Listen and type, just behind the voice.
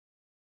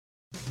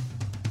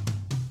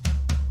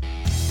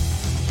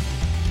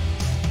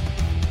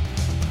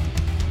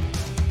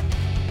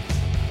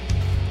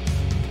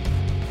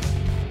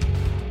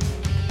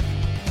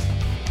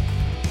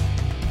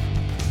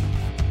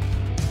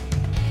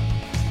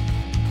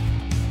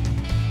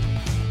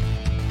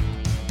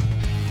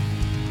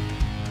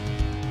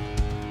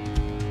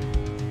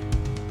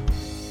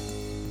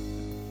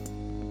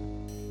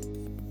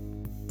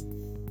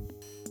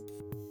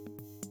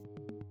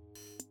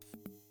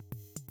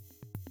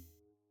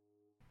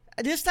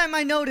This time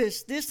I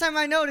noticed.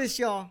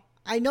 Y'all.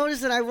 I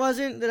noticed that I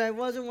wasn't.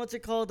 What's it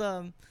called?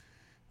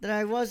 That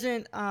I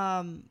wasn't.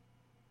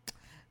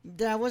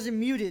 That I wasn't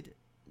muted.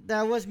 That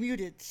I was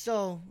muted.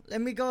 So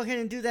let me go ahead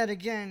and do that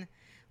again.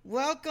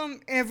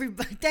 Welcome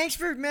everybody. Thanks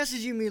for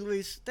messaging me,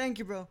 Luis. Thank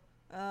you, bro.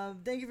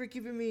 Thank you for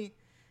keeping me.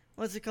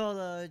 What's it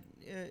called?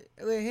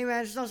 Hey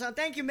man, just no sound.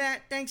 Thank you,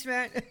 Matt. Thanks,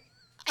 Matt.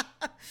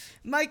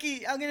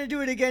 Mikey, I'm gonna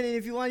do it again, and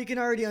if you want, you can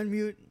already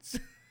unmute.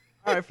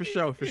 All right, for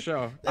sure.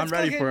 I'm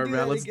ready for it,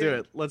 man. Let's do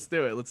it. Let's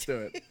do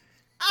it.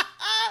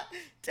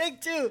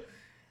 Take two.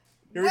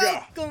 Here we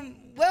go.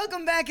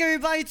 Welcome back,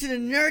 everybody, to the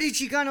Nerdy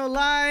Chicano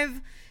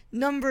Live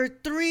number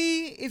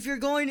 3. If you're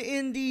going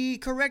in the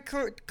correct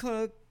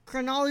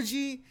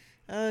chronology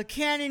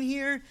canon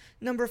here,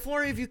 number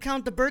 4 if you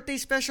count the birthday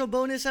special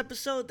bonus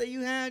episode that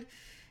you had.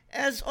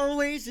 As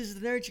always, this is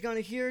the Nerdy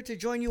Chicano here to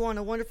join you on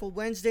a wonderful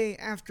Wednesday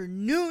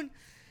afternoon,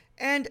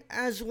 and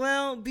as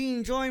well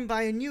being joined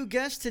by a new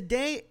guest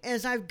today,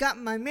 as I've got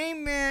my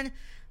main man,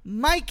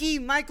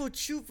 Michael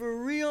Chu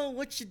for real.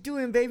 What you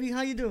doing, baby?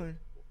 How you doing?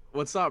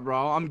 What's up,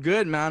 bro? I'm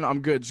good, man. I'm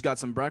good. Just got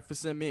some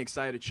breakfast in me.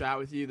 Excited to chat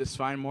with you this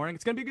fine morning.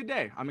 It's gonna be a good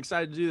day. I'm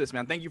excited to do this,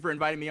 man. Thank you for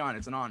inviting me on.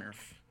 It's an honor.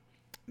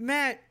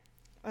 Matt,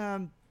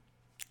 of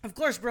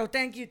course, bro.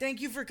 Thank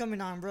you for coming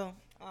on, bro.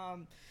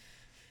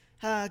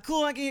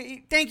 Cool.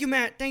 Thank you,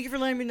 Matt. Thank you for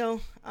letting me know.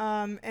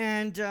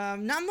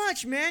 Not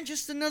much, man.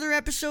 Just another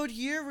episode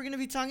here. We're going to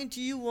be talking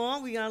to you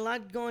all. We got a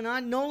lot going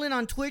on. Nolan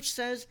on Twitch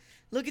says,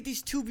 look at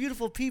these two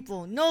beautiful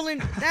people.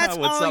 Nolan, that's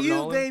all up, you,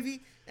 Nolan?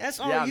 Baby. That's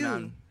all you.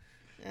 Man.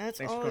 That's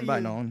Thanks all for coming you. by,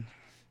 Nolan.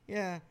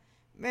 Yeah.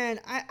 Man,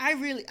 I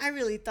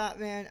really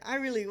thought, man,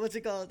 what's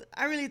it called?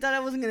 I really thought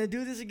I wasn't going to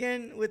do this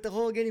again with the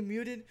whole getting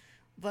muted.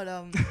 But,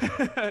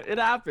 It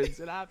happens.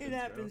 it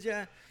happens, bro.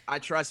 yeah.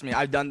 Trust me,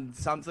 I've done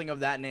something of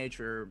that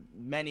nature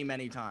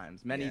many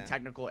times. Many Yeah.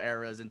 technical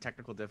errors and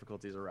technical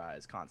difficulties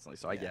arise constantly,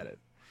 so I get it.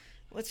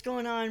 What's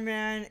going on,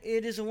 man?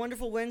 It is a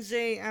wonderful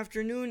Wednesday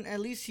afternoon,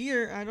 at least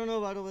here. I don't know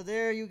about over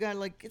there. You got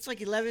it's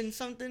like 11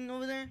 something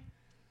over there?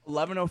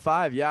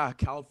 11:05, yeah.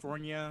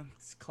 California,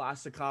 it's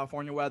classic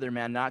California weather,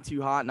 man. Not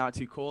too hot, not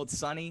too cold,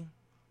 sunny.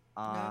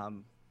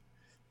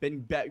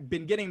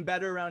 Been getting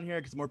better around here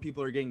because more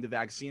people are getting the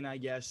vaccine, I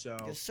guess. So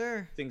Yes,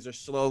 sir. things are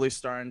slowly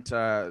starting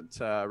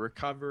to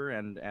recover,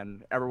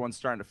 and everyone's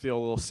starting to feel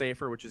a little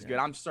safer, which is good.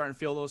 I'm starting to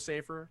feel a little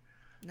safer.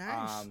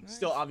 Nice.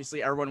 Still,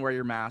 obviously, everyone wear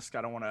your mask.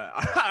 I don't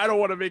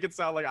want to make it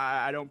sound like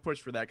I don't push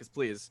for that, because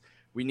please,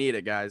 we need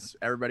it, guys.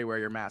 Everybody wear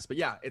your mask. But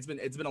yeah, it's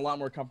been a lot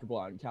more comfortable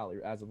out in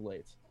Cali as of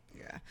late.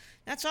 Yeah,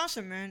 that's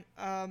awesome, man.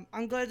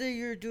 I'm glad that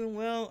you're doing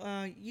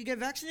well. You get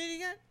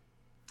vaccinated yet?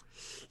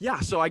 Yeah,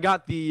 so I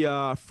got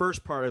the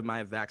first part of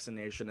my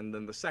vaccination, and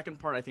then the second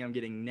part I think I'm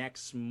getting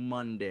next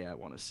Monday, I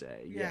want to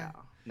say. Yeah,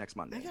 next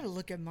Monday. I gotta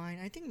look at mine.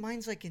 I think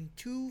mine's like in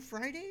 2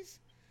 Fridays.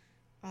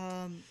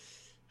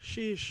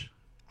 Sheesh.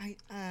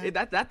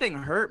 That thing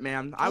hurt,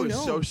 man. I was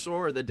so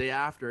sore the day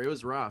after. It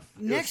was rough.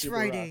 Next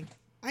Friday. Rough.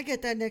 I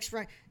get that next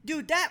Friday.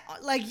 Dude, that,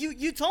 like,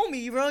 you told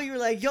me, bro. You were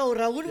like, yo,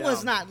 Raul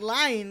was not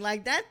lying.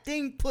 Like, that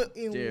thing put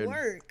in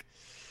work.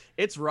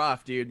 It's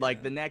rough, dude.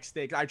 Like, the next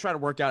day, I try to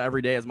work out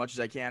every day as much as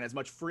I can,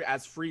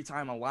 as free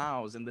time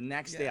allows. And the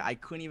next day, I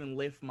couldn't even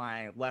lift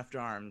my left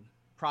arm.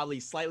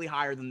 Probably slightly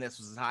higher than this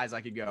was as high as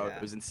I could go. Yeah.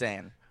 It was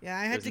insane. Yeah,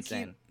 I had to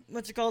keep,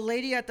 what's it called?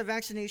 Lady at the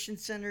vaccination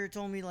center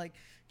told me, like,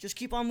 just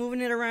keep on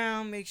moving it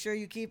around. Make sure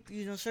you keep,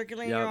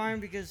 circulating your arm,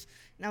 because,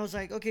 and I was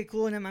like, okay,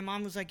 cool. And then my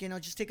mom was like,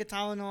 just take a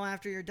Tylenol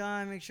after you're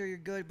done. Make sure you're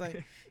good. But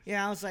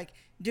yeah, I was like,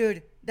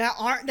 dude,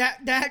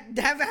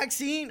 that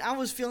vaccine, I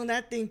was feeling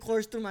that thing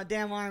course through my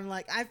damn arm.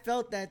 Like, I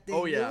felt that thing.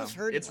 Oh yeah, it was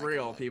hurting. It's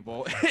real,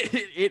 people.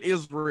 It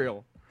is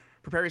real.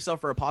 Prepare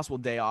yourself for a possible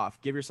day off.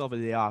 Give yourself a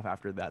day off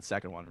after that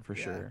second one for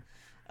sure.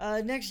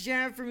 Next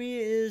jab for me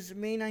is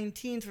May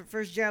 19th.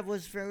 First jab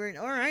was February.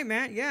 All right,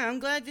 man. Yeah, I'm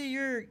glad that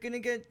you're going to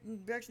get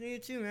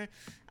vaccinated too, man.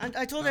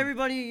 I told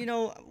everybody,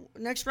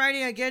 next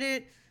Friday I get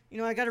it.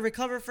 I got to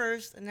recover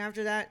first. And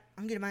after that,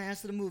 I'm getting my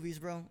ass to the movies,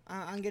 bro.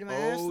 I'm getting my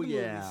ass to the movies.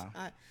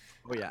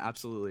 Oh, yeah,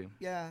 absolutely.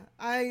 Yeah.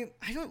 I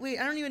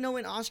don't even know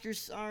when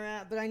Oscars are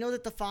at, but I know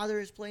that The Father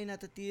is playing at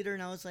the theater.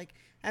 And I was like,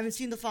 I haven't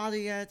seen The Father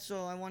yet,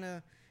 so I want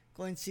to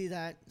go and see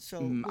that.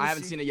 So I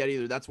haven't seen it yet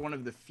either. That's one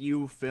of the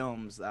few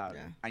films that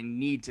I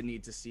need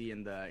to see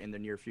in the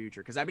near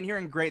future, because I've been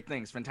hearing great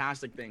things,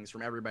 fantastic things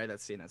from everybody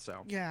that's seen it.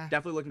 So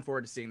definitely looking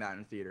forward to seeing that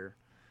in theater.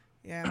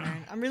 Yeah,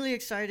 man, I'm really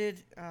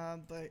excited.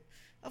 But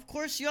of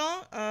course,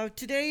 y'all,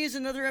 today is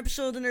another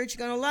episode of the Nerdy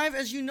Chicano Live.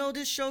 As you know,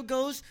 this show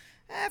goes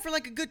for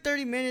like a good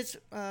 30 minutes.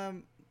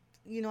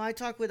 I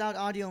talk without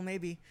audio,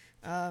 maybe.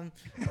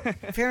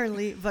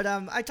 Apparently, but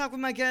I talk with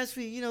my guests.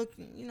 We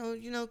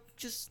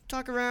just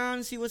talk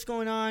around, see what's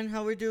going on,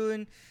 how we're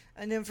doing,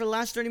 and then for the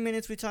last 30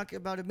 minutes we talk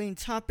about a main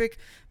topic.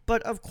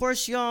 But of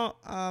course, y'all,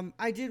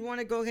 I did want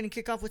to go ahead and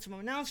kick off with some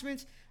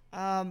announcements.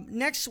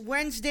 Next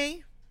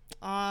Wednesday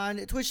on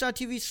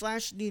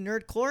twitch.tv/the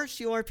nerdcore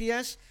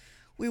CORPS,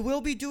 we will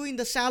be doing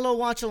the Sallow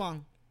watch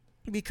along,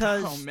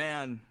 because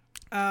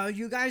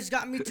you guys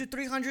got me to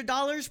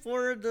 $300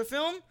 for the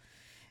film.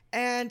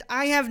 And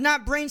I have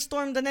not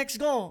brainstormed the next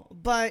goal,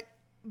 but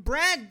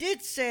Brad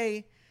did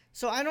say,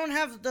 so I don't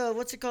have the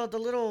the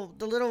little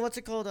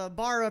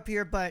bar up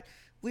here, but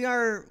we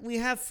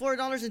have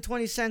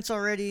 $4.20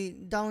 already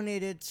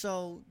donated,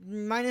 so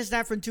minus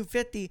that from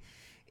 250.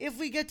 If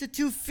we get to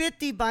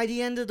 250 by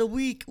the end of the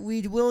week,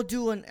 we will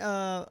do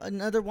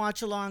another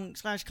watch along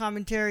 /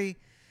 commentary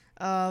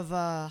of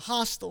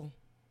Hostel.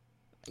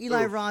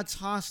 Eli Roth's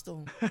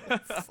Hostel.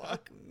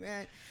 Fuck,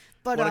 man.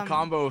 But what a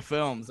combo of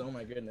films. Oh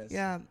my goodness.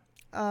 Yeah.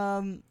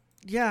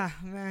 Yeah,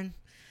 man.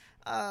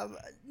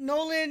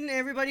 Nolan,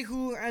 everybody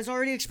who has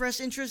already expressed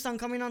interest on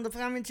coming on the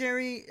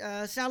commentary,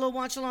 Salo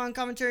Watch Along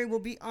commentary will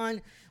be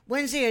on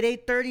Wednesday at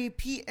 8:30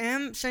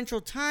 p.m. Central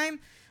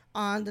Time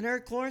on the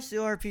Nerdcore,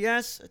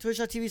 CORPS,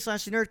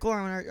 twitch.tv/the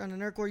Nerdcore, on the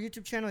Nerdcore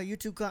YouTube channel at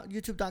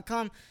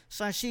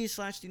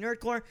youtube.com/the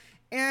Nerdcore.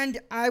 And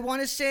I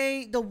want to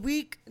say the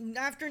week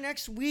after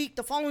next week,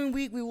 the following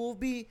week, we will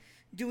be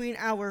doing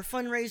our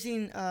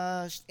fundraising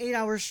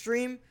 8-hour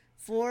stream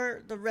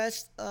for the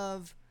rest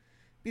of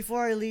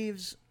Before I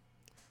Leave's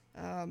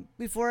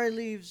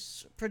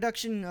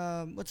production,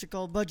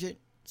 budget.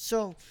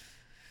 So,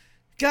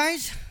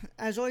 guys,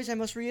 as always, I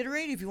must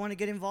reiterate, if you want to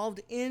get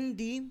involved in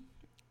the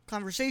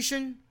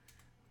conversation,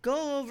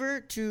 go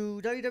over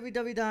to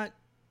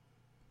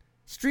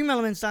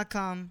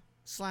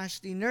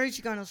www.streamelements.com/the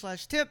nerdy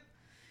Chicano/tip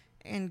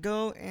and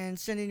go and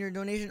send in your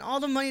donation. All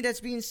the money that's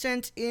being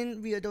sent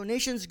in via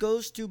donations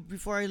goes to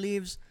Before I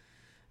Leave's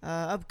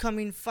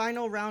upcoming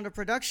final round of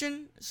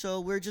production. So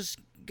we're just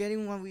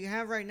getting what we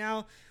have right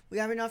now. We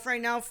have enough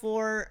right now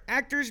for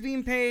actors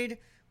being paid.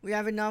 We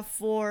have enough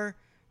for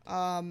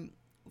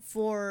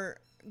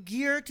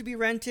gear to be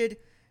rented.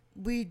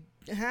 We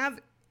have,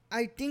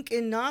 I think,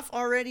 enough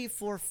already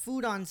for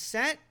food on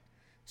set.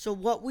 So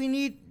what we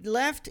need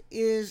left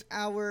is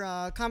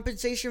our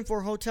compensation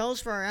for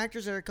hotels for our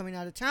actors that are coming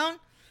out of town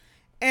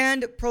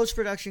and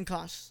post-production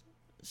costs.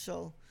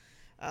 So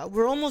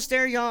we're almost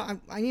there, y'all.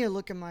 I need to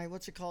look at my,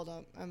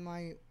 at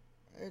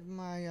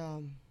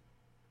my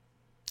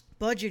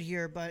budget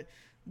here, but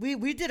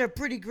we did a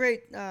pretty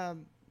great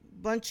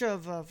bunch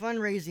of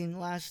fundraising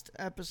last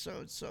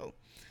episode. So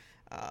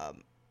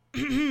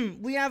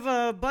we have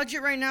a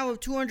budget right now of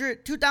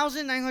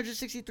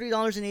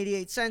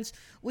 $2,963.88.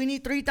 We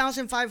need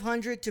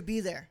 $3,500 to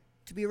be there,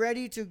 to be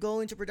ready to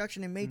go into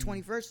production in May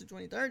 21st to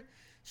 23rd.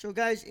 So,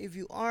 guys, if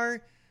you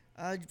are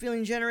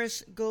feeling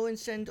generous, go and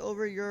send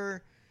over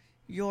your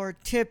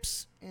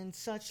tips and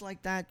such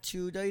like that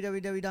to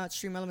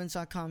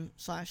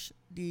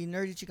www.streamelements.com/the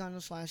nerdy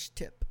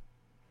Chicano/tip.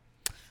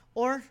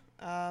 Or,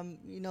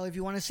 if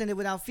you want to send it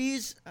without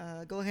fees,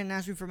 go ahead and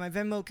ask me for my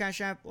Venmo, Cash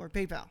App, or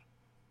PayPal.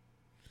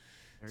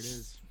 There it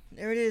is.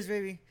 There it is,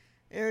 baby.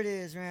 There it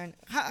is, man.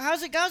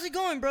 How's it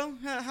going, bro?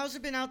 How's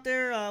it been out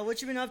there? What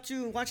you been up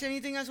to? Watch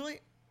anything as of late?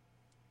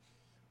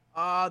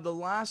 The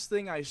last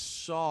thing I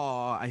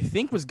saw, I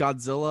think, was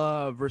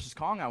Godzilla versus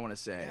Kong, I want to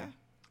say. Yeah.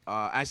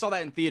 I saw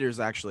that in theaters,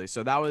 actually.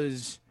 So that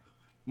was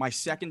my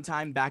second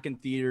time back in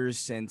theaters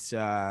since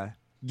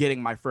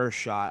getting my first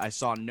shot. I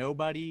saw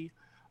Nobody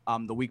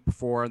the week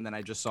before, and then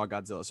I just saw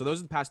Godzilla. So those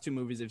are the past two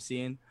movies I've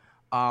seen.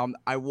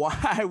 I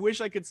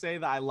wish I could say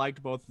that I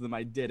liked both of them.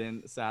 I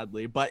didn't,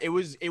 sadly. But it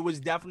was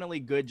definitely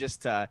good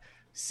just to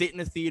sit in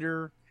a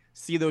theater,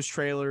 see those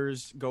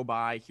trailers go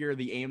by, hear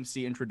the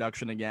AMC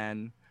introduction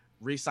again,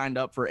 re-signed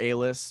up for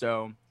A-List.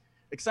 So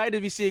excited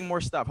to be seeing more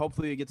stuff.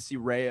 Hopefully we get to see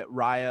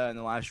Raya and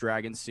The Last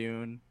Dragon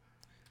soon.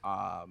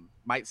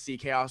 Might see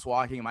Chaos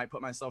Walking. Might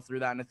put myself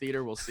through that in a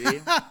theater. We'll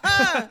see.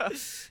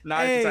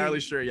 Not entirely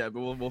sure yet,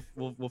 but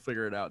we'll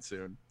figure it out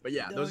soon. But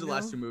yeah, those are the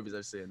last two movies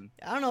I've seen.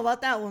 I don't know about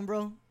that one,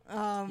 bro.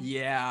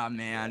 Yeah,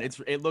 man,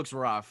 it looks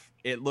rough.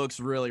 It looks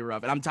really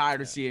rough, and I'm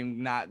tired of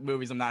seeing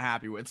movies I'm not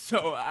happy with.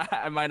 So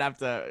I might have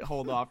to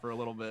hold off for a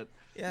little bit.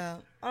 Yeah.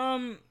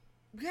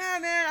 Yeah,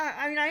 man.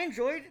 I mean, I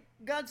enjoyed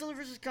Godzilla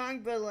vs.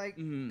 Kong, but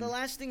the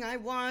last thing I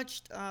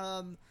watched,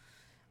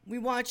 we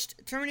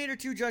watched Terminator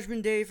 2: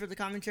 Judgment Day for the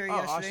commentary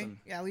yesterday.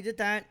 Awesome. Yeah, we did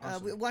that.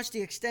 Awesome. We watched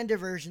the extended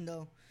version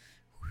though.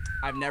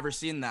 I've never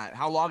seen that.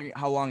 How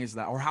long is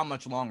that, or how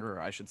much longer,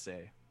 I should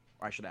say,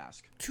 or I should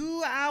ask?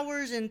 2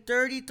 hours and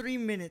 33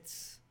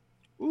 minutes.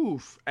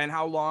 Oof. And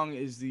how long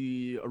is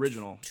the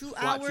original? 2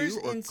 hours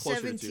and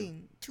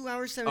 17. 2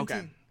 hours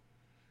 17.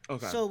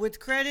 Okay. So with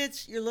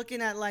credits, you're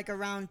looking at like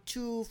around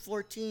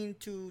 2:14,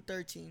 2:13.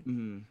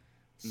 Mm-hmm.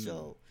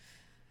 So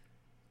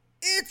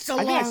it's a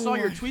long I think I saw one.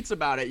 your tweets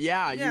about it.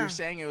 Yeah, you were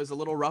saying it was a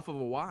little rough of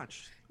a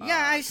watch.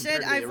 Yeah, I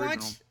said I've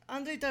watched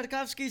Andrei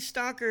Tarkovsky's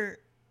Stalker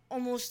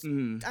almost.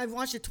 I've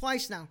watched it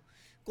twice now.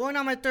 Going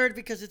on my third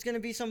because it's going to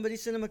be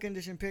somebody's cinema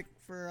condition pick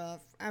for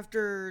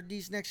after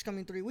these next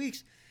coming 3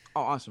 weeks.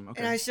 Oh, awesome. Okay.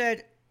 And I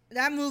said,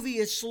 that movie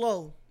is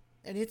slow.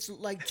 And it's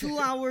like 2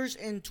 hours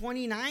and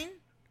 29,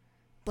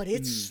 but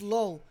it's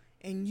slow.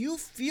 And you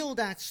feel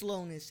that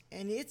slowness.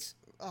 And it's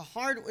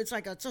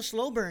it's a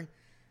slow burn.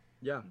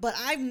 Yeah. But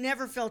I've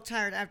never felt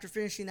tired after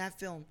finishing that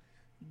film.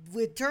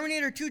 With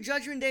Terminator 2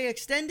 Judgment Day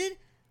Extended,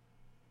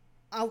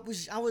 I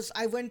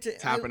went to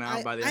tapping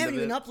out by the end of it. I haven't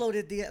even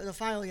uploaded the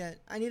file yet.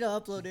 I need to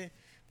upload it.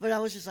 But I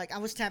was just like, I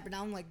was tapping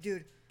out. I'm like,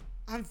 dude,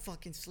 I'm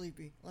fucking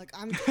sleepy. Like,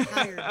 I'm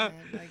tired, man.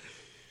 Like,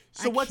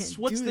 So I what's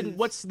can't do this.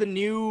 what's the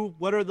new?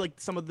 What are like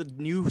some of the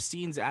new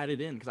scenes added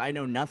in? Because I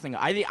know nothing.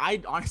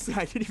 I honestly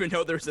I didn't even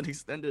know there was an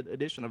extended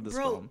edition of this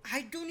Bro, film.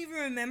 I don't even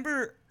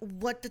remember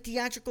what the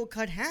theatrical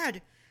cut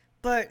had.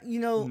 But, you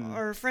know,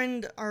 our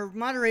friend, our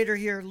moderator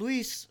here,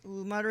 Luis,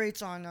 who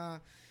moderates on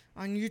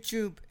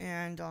YouTube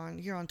and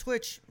on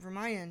Twitch from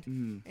my end,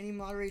 and he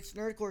moderates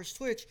Nerdcore's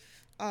Twitch.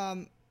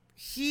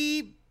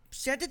 He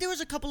said that there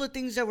was a couple of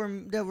things that were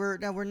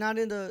not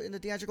in the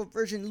theatrical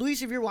version.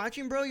 Luis, if you're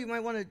watching, bro, you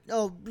might want to.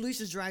 Oh,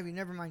 Luis is driving.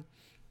 Never mind,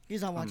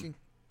 he's not watching.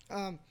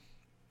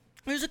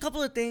 There's a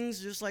couple of things,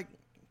 just like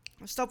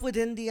stuff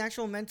within the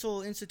actual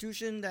mental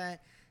institution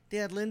that they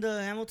had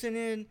Linda Hamilton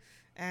in,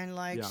 and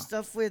like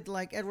stuff with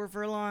like Edward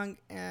Furlong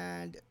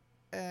and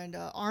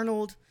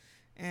Arnold,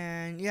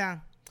 and yeah.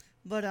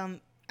 But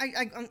I'm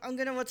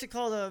gonna what's it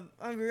called?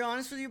 I'm be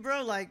honest with you,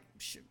 bro. Like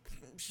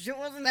shit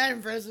wasn't that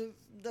impressive.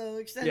 The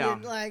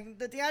extended like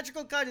the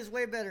theatrical cut is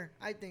way better,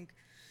 I think.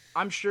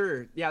 I'm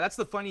sure. Yeah, that's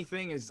the funny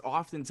thing is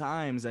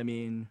oftentimes, I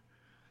mean,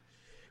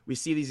 we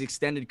see these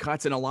extended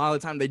cuts, and a lot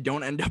of the time they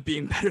don't end up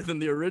being better than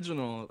the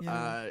original.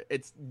 Yeah.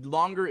 It's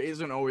longer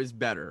isn't always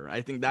better.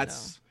 I think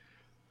that's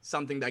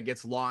something that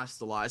gets lost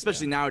a lot,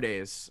 especially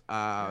nowadays,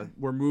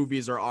 where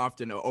movies are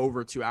often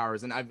over 2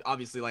 hours. And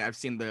I've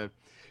seen the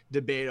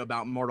debate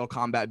about Mortal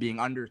Kombat being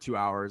under 2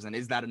 hours, and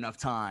is that enough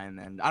time?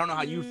 And I don't know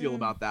how you feel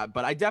about that,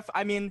 but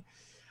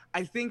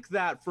I think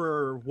that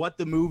for what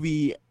the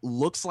movie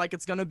looks like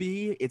it's gonna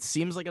be, it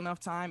seems like enough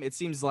time. It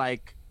seems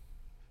like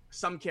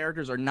some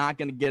characters are not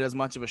gonna get as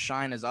much of a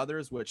shine as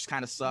others, which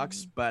kind of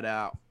sucks. But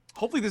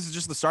hopefully this is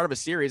just the start of a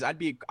series. I'd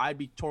be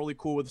totally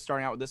cool with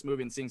starting out with this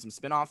movie and seeing some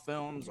spin-off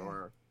films,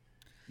 or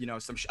you know, a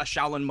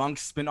Shaolin Monk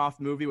spin-off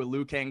movie with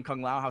Liu Kang,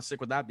 Kung Lao. How sick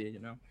would that be? You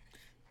know.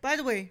 By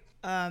the way,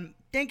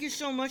 thank you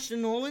so much to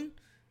Nolan.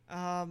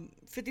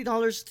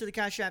 $50 to the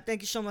Cash App.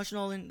 Thank you so much,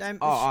 Nolan.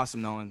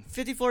 Awesome, Nolan.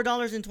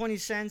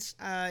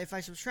 $54.20. If I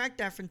subtract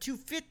that from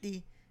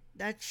 $2.50,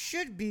 that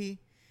should be,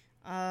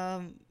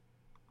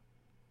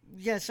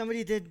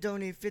 somebody did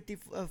donate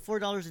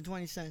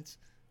 $4.20.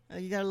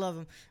 You gotta love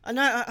them.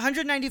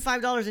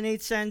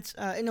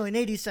 $195.08. No, in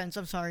 80 cents.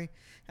 I'm sorry.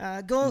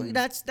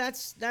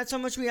 That's how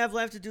much we have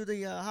left to do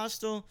the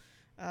hostel.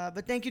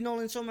 But thank you,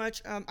 Nolan, so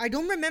much. I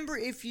don't remember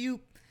if you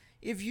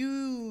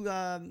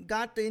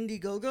got the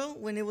Indiegogo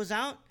when it was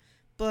out,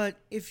 but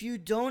if you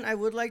don't, I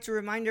would like to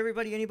remind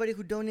anybody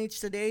who donates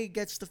today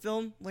gets the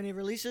film when it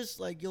releases.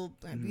 Like you'll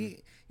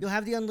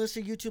have the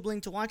unlisted YouTube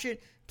link to watch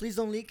it. Please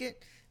don't leak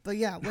it. But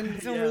yeah, when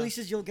the film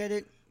releases, you'll get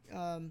it.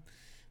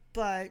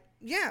 But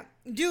yeah,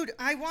 dude,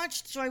 I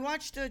watched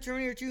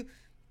Terminator 2,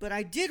 but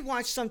I did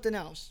watch something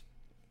else.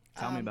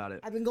 Tell me about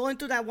it. I've been going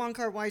through that Wong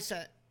Kar-wai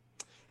set.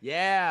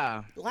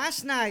 Yeah.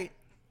 Last night,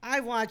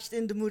 I watched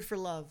In the Mood for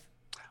Love.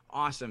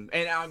 Awesome.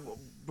 And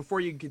before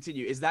you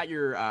continue, is that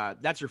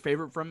that's your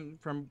favorite from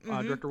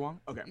Director Wong?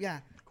 Okay.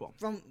 Yeah. Cool.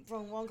 From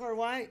Wong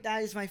Kar-wai,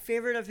 that is my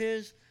favorite of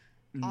his.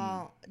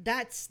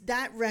 That's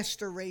that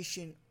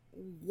restoration.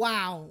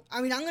 Wow.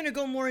 I mean, I'm gonna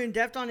go more in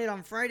depth on it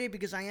on Friday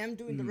because I am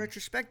doing the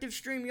retrospective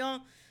stream,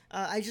 y'all.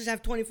 I just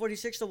have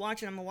 2046 to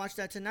watch, and I'm gonna watch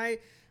that tonight.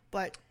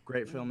 But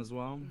great film as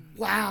well.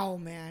 Wow,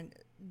 man,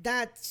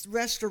 that's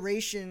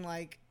restoration.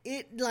 Like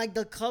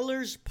the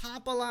colors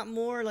pop a lot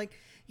more. Like,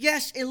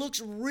 yes, it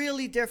looks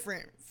really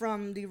different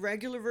from the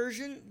regular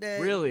version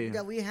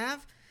that we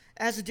have,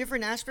 as a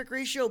different aspect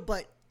ratio.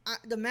 But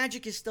the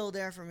magic is still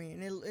there for me,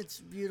 and it's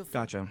beautiful.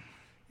 Gotcha.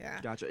 Yeah.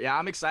 Gotcha. Yeah,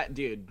 I'm excited,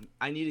 dude.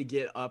 I need to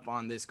get up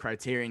on this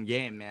Criterion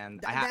game, man.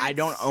 I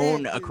don't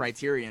own a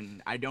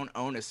Criterion. I don't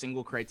own a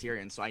single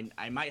Criterion, so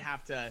I might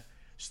have to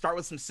start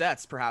with some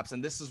sets, perhaps.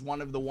 And this is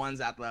one of the ones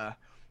at the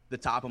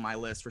top of my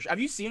list for sure. Have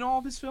you seen all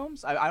of his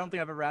films? I don't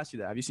think I've ever asked you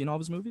that. Have you seen all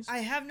of his movies? I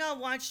have not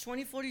watched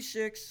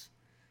 2046.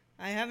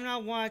 I have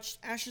not watched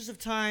Ashes of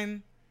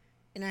Time,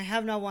 and I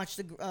have not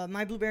watched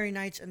My Blueberry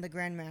Nights and The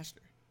Grandmaster.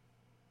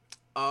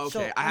 Okay,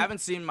 so, I haven't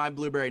seen My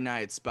Blueberry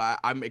Nights, but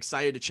I'm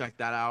excited to check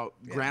that out.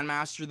 Yeah.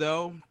 Grandmaster,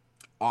 though,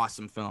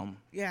 awesome film.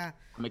 Yeah,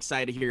 I'm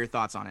excited to hear your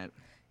thoughts on it.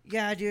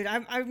 Yeah, dude,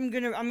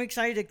 I'm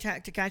excited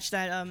to catch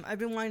that. I've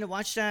been wanting to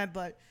watch that,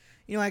 but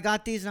you know, I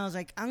got these and I was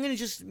like, I'm gonna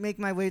just make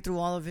my way through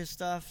all of his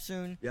stuff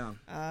soon. Yeah.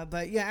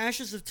 But yeah,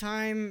 Ashes of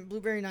Time,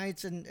 Blueberry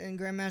Nights, and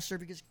Grandmaster,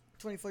 because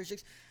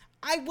 2046.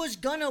 I was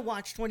gonna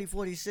watch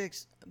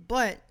 2046,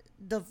 but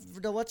the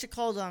what's it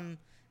called?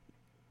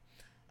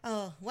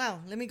 Oh,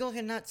 wow. Let me go ahead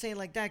and not say it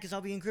like that because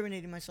I'll be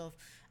incriminating myself.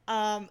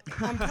 On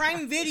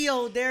Prime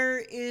Video, there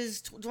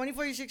is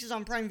 2046 is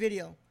on Prime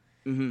Video.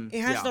 Mm-hmm.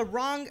 It has the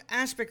wrong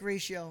aspect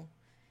ratio,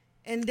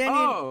 and then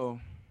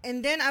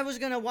then I was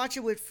gonna watch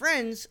it with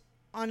friends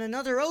on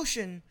another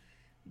ocean,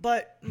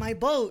 but my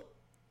boat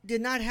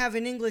did not have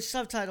an English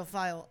subtitle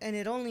file, and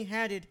it only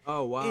had it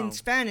in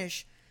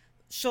Spanish.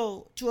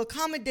 So to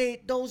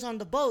accommodate those on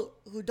the boat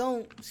who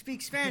don't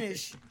speak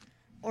Spanish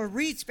or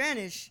read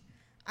Spanish,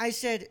 I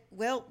said,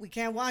 well, we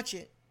can't watch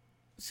it.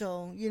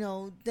 So, you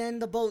know, then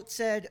the boat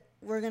said,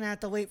 we're going to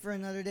have to wait for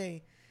another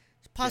day.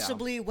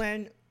 Possibly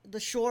when the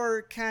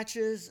shore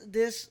catches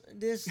this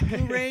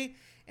Blu-ray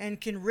and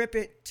can rip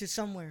it to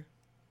somewhere.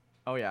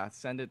 Oh yeah,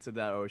 send it to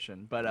that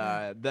ocean. But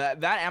Yeah.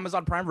 that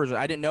Amazon Prime version,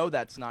 I didn't know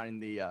that's not in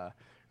the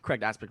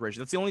correct aspect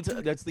ratio. That's the only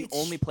Dude, that's the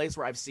only place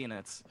where I've seen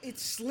it.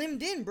 it's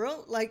slimmed in,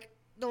 bro. Like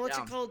the what's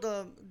Yeah. it called?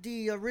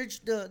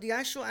 The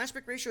actual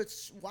aspect ratio.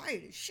 It's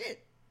wide as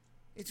shit.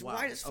 It's Wow,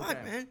 wide as fuck,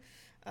 okay. man.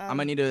 I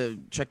might need to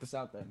check this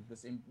out then.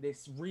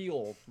 This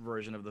real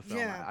version of the film.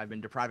 Yeah. I've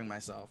been depriving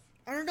myself.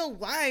 I don't know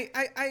why.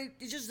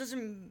 It just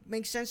doesn't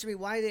make sense to me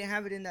why they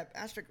have it in that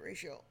aspect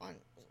ratio on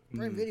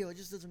Prime Video. It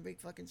just doesn't make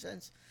fucking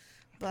sense.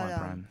 But Come on,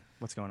 Prime.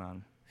 What's going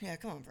on? yeah,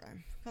 come on,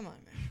 Prime. Come on,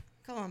 man.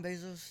 Come on,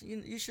 Bezos.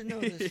 You should know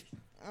this.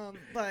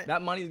 But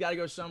That money's got to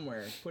go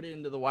somewhere. Put it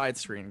into the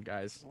widescreen,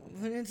 guys.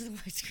 went into the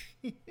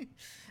widescreen.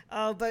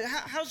 But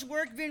how's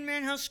work been,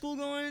 man? How's school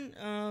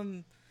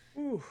going?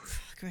 Ooh.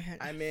 Fuck, man.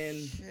 I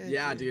mean, Shit,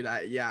 yeah, dude.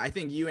 I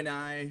think you and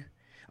I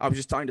was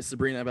just talking to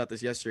Sabrina about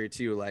this yesterday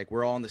too. Like,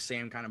 we're all in the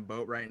same kind of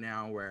boat right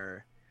now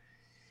where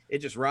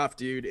it's just rough,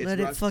 dude. It's Let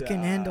it rough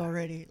fucking end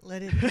already.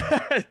 Let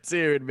it.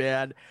 Dude,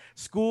 man.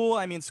 School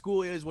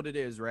is what it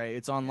is, right?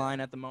 It's online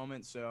at the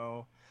moment,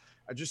 so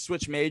I just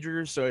switched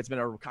majors, so it's been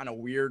a kind of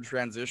weird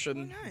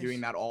transition Oh, nice.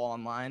 doing that all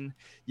online.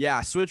 Yeah,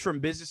 I switched from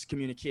business to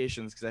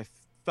communications because I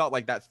felt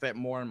like that fit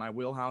more in my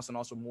wheelhouse and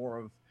also more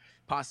of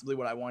possibly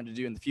what I wanted to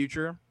do in the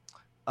future.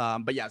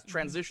 But yeah,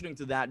 transitioning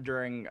to that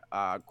during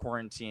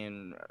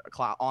quarantine,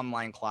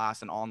 online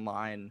class and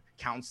online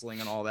counseling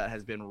and all that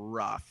has been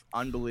rough,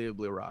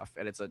 unbelievably rough,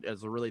 and it's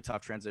a really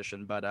tough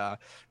transition. But in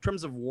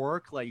terms of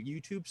work, like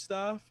YouTube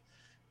stuff,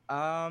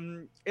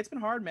 it's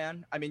been hard,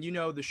 man. I mean, you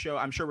know the show.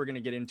 I'm sure we're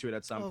gonna get into it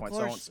at some point,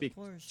 so I won't speak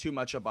too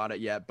much about it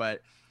yet.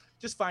 But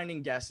just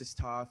finding guests is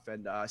tough,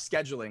 and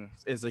scheduling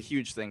is a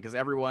huge thing because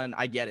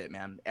I get it,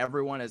 man.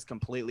 Everyone is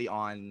completely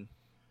on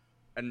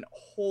a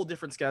whole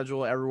different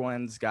schedule.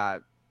 Everyone's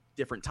got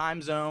different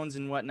time zones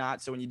and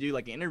whatnot. So when you do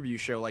like an interview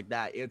show like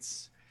that,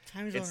 it's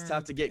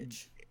tough to get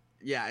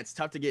it's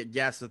tough to get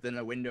guests within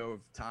a window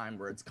of time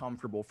where it's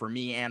comfortable for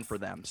me and for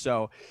them.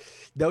 So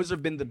those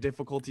have been the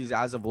difficulties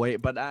as of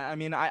late. But I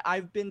mean,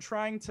 I've been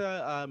trying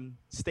to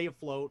stay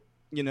afloat.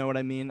 You know what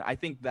I mean? I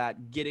think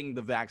that getting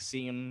the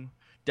vaccine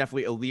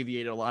definitely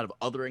alleviated a lot of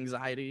other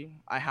anxiety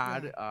I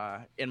had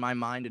in my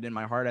mind and in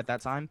my heart at that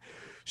time.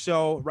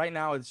 So right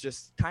now it's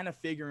just kind of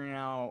figuring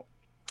out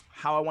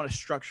how I want to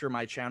structure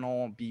my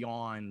channel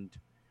beyond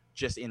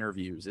just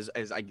interviews is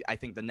I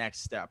think the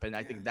next step. And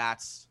I think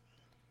that's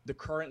the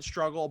current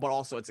struggle, but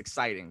also it's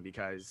exciting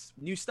because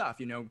new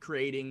stuff,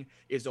 creating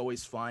is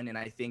always fun. And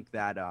I think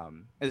that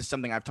this is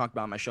something I've talked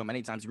about on my show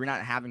many times. If you're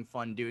not having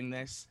fun doing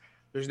this,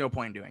 there's no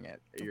point in doing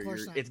it.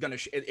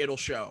 It'll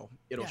show.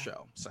 It'll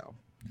show. So.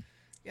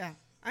 Yeah,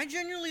 I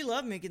genuinely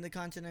love making the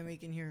content I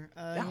make in here.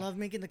 I love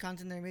making the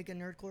content that I make in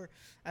Nerdcore.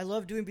 I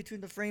love doing Between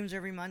the Frames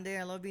every Monday.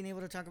 I love being able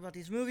to talk about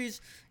these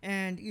movies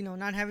and,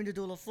 not having to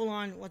do a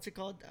full-on,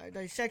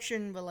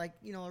 dissection, but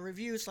a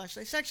review /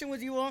 dissection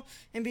with you all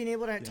and being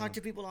able to talk to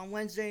people on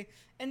Wednesday.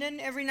 And then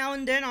every now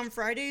and then on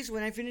Fridays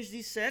when I finish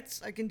these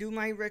sets, I can do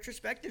my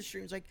retrospective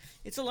streams.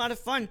 It's a lot of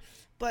fun.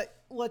 But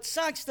what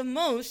sucks the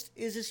most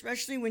is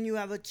especially when you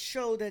have a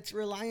show that's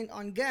relying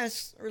on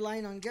guests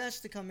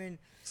to come in.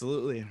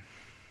 Absolutely.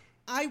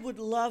 I would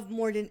love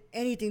more than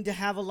anything to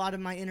have a lot of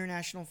my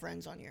international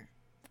friends on here.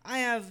 I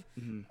have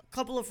a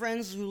couple of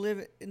friends who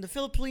live in the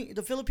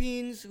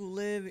Philippines, who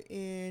live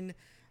in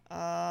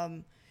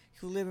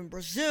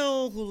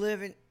Brazil, who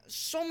live in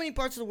so many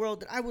parts of the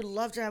world that I would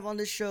love to have on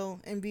this show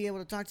and be able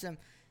to talk to them.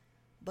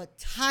 But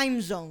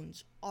time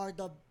zones are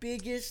the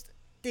biggest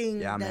thing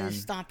that is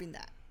stopping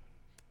that.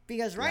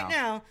 Because right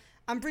now,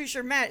 I'm pretty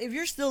sure, Matt, if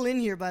you're still in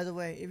here, by the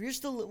way, if you're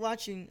still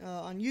watching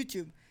on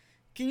YouTube,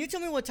 can you tell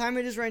me what time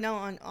it is right now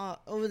on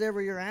over there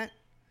where you're at?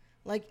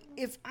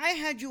 If I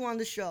had you on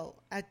the show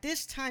at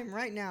this time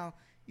right now,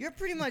 you're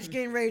pretty much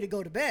getting ready to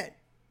go to bed.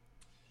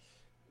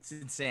 It's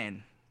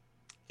insane.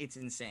 It's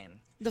insane.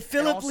 The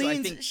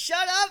Philippines.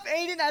 Shut up,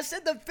 Aiden. I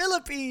said the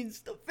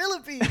Philippines. The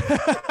Philippines.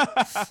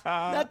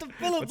 Not the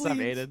Philippines. What's up,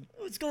 Aiden?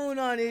 What's going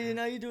on, Aiden?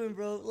 How you doing,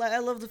 bro? I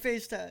love the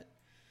face tat.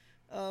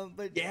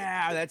 But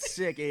yeah, that's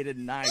sick, Aiden.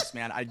 Nice,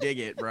 man. I dig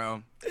it,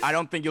 bro. I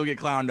don't think you'll get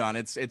clowned on.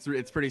 It's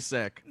pretty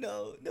sick.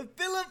 No, the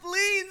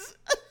Philippines.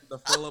 The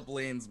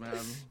Philippines, man.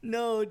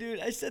 No, dude,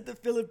 I said the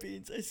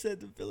Philippines.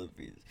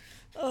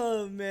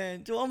 Oh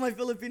man, to all my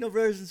Filipino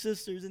brothers and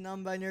sisters and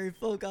non-binary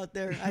folk out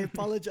there, I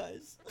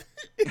apologize.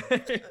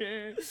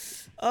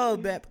 Oh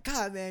man,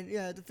 God, man,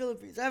 yeah, the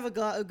Philippines. I have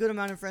a good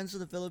amount of friends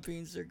from the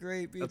Philippines. They're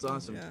great people. That's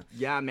awesome.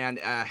 Yeah, man.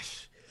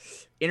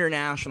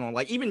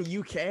 International, even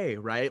UK,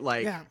 right?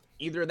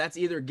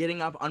 Either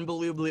getting up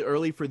unbelievably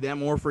early for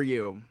them or for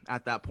you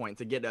at that point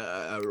to get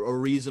a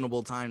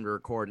reasonable time to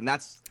record. And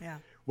that's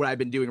what I've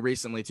been doing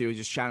recently too, is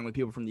just chatting with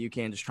people from the UK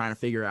and just trying to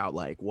figure out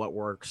what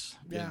works,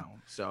 you know.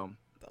 So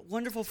a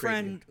wonderful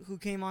friend who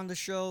came on the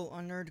show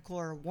on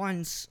Nerdcore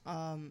once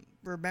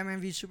for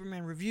Batman v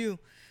Superman review.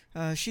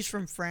 She's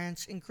from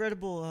France.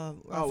 Incredible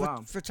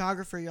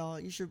photographer, y'all.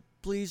 You should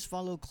please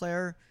follow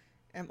Claire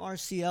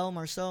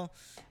Marcel.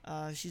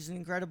 She's an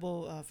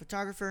incredible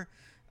photographer.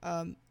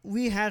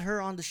 We had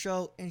her on the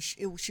show, and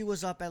she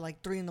was up at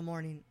like 3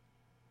 a.m.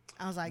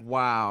 I was like,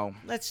 wow.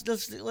 Let's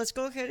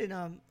go ahead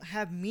and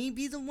have me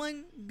be the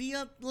one be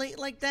up late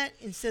like that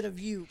instead of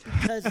you,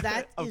 because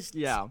that is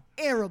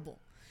terrible.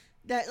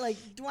 That, like,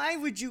 why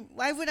would you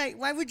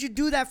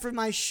do that for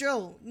my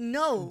show?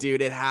 No,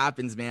 dude, it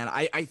happens, man.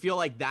 I feel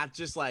like that's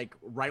just like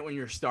right when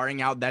you're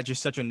starting out, that's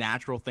just such a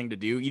natural thing to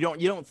do. You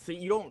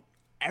don't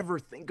ever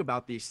think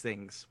about these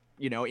things,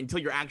 until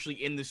you're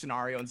actually in the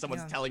scenario and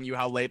someone's telling you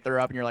how late they're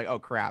up, and you're like, oh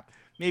crap,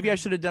 maybe I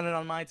should have done it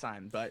on my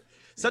time. But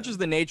such is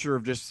the nature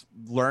of just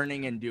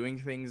learning and doing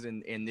things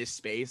in this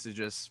space, is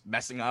just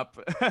messing up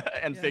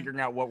and figuring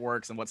out what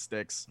works and what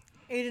sticks.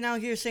 Aiden out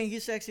here saying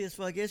he's sexy as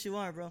fuck. Yes, you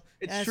are, bro.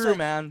 It's true,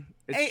 man.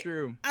 It's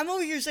true. I'm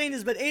over here saying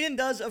this, but Aiden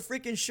does a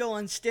freaking show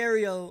on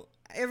stereo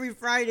every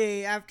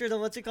Friday after the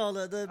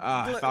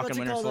Falcon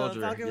Winter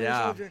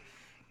Soldier.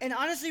 And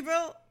honestly,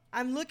 bro,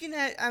 I look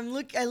at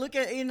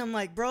Aiden. I'm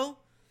like, bro,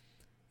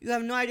 you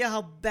have no idea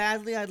how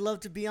badly I'd love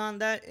to be on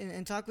that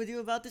and talk with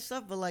you about this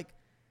stuff, but like,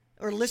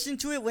 or listen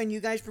to it when you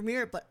guys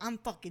premiere it. But I'm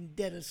fucking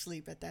dead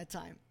asleep at that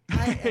time.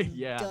 I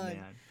am done.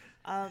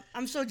 Man.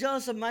 I'm so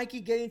jealous of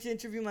Mikey getting to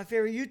interview my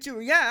favorite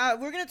YouTuber. Yeah,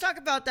 we're gonna talk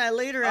about that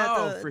later.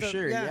 For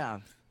sure.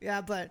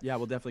 Yeah, but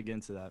we'll definitely get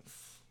into that.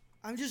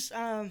 I'm just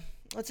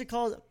what's it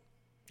called?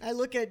 I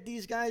look at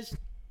these guys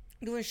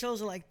doing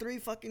shows at like 3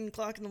 fucking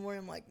o'clock in the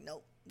morning. I'm like,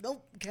 nope,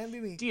 can't be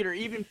me. Dude, or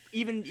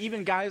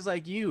even guys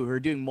like you who are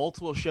doing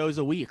multiple shows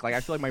a week. Like, I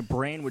feel like my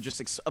brain would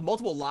just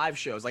multiple live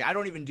shows. Like, I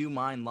don't even do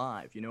mine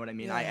live. You know what I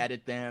mean? Yeah. I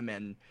edit them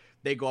and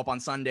they go up on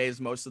Sundays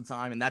most of the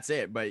time, and that's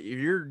it. But if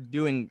you're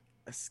doing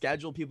a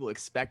schedule, people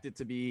expect it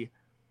to be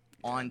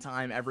on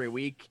time every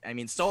week. I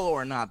mean, solo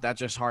or not, that's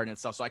just hard and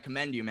stuff. So I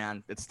commend you,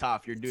 man. It's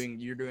tough. You're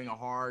doing a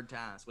hard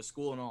task with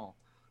school and all.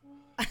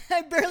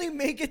 I barely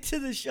make it to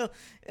the show.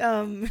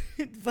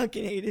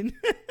 Fucking Aiden.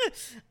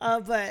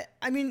 But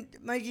I mean,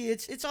 Mikey,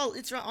 it's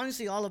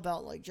honestly all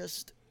about like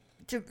just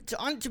to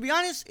be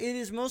honest, it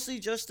is mostly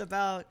just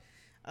about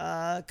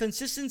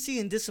consistency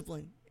and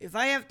discipline.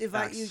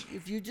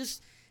 If you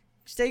just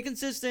stay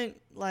consistent,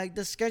 like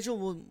the schedule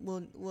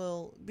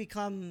will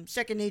become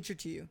second nature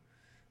to you.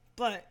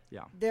 But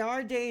there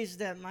are days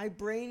that my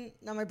body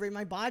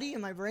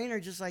and my brain are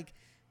just like,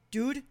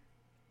 dude,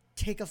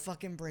 take a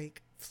fucking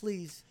break,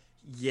 please.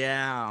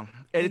 Yeah,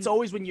 and it's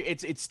always when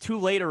it's too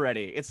late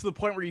already. It's to the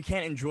point where you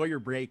can't enjoy your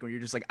break, when you're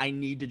just like, I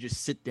need to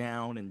just sit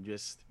down and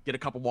just get a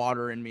cup of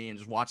water in me and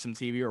just watch some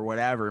TV or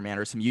whatever, man,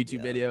 or some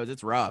YouTube videos.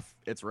 It's rough.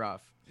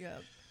 Yeah,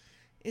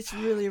 it's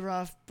really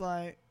rough,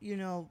 but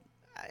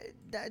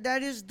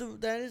that is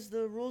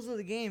the rules of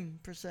the game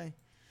per se.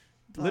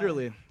 But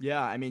literally,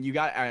 yeah. I mean, you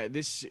got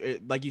this,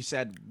 like you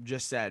said,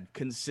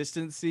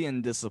 consistency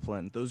and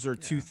discipline. Those are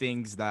two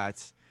things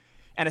that.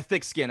 And a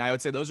thick skin, I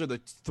would say those are the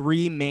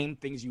 3 main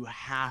things you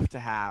have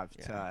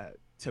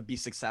to be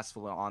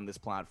successful on this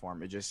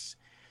platform. It's just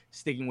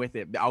sticking with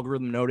it. The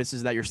algorithm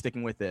notices that you're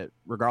sticking with it,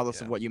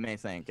 regardless of what you may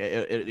think.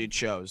 It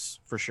shows,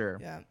 for sure.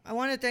 Yeah, I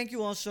want to thank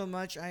you all so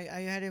much. I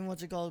hadn't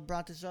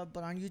brought this up,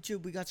 but on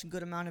YouTube we got some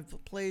good amount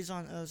of plays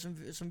on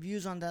some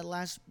views on that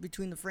last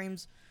Between the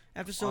Frames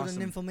episode of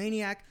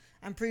Nymphomaniac.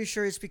 I'm pretty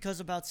sure it's because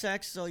about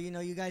sex, so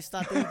you guys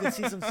thought that you could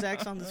see some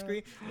sex on the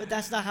screen, but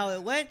that's not how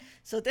it went.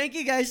 So thank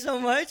you guys so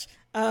much.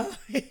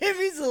 It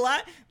means a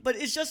lot, but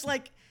it's just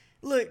like,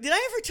 look, did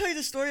I ever tell you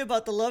the story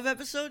about the love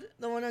episode,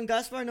 the one on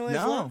Gaspar Noé's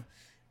Love?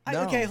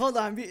 No. Okay, hold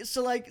on.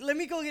 So like, let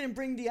me go ahead and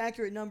bring the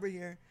accurate number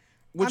here.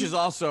 Which is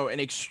also an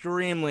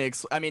extremely,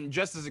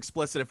 just as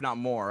explicit, if not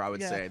more, I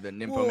would say, than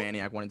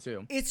Nymphomaniac 1 and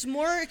 2. It's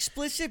more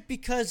explicit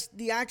because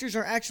the actors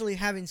are actually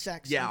having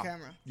sex on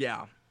camera.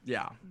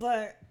 Yeah.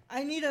 But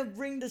I need to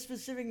bring the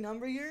specific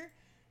number here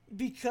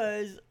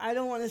because I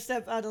don't want to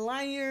step out of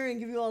line here and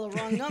give you all the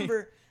wrong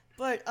number.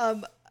 But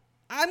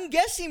I'm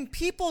guessing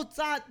people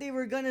thought they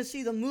were going to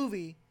see the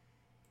movie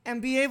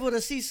and be able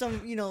to see some,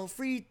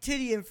 free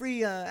titty and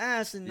free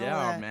ass and all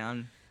that. Yeah,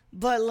 man.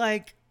 But,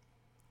 like,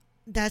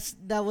 that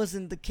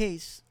wasn't the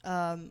case.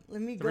 Let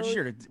me go.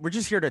 We're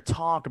just here to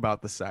talk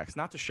about the sex,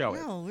 not to show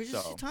it. No, we're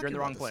just talking you're in the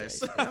wrong about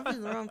place. I'm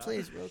in the wrong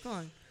place, bro.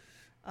 Come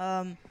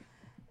on.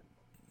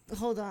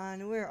 Hold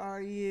on, where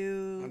are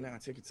you? Oh, no,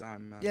 take your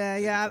time, man.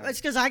 Yeah.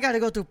 It's because I got to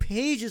go through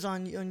pages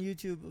on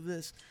YouTube of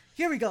this.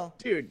 Here we go.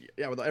 Dude,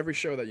 with every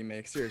show that you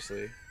make,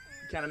 seriously.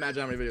 Can't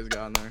imagine how many videos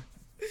got on there.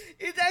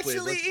 It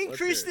actually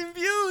increased in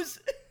views.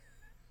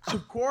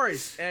 Of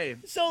course. Hey,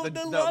 so the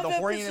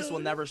horniness episode will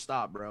never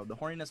stop, bro. The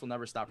horniness will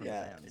never stop from the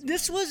fans.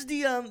 This was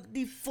the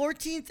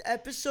 14th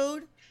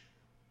episode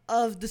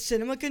of The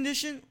Cinema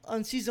Condition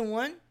on season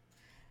 1.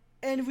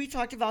 And we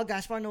talked about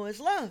Gaspar Noé's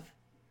Love.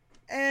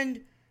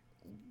 And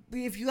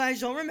if you guys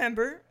don't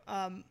remember,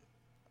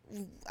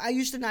 I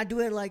used to not do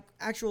it like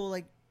actual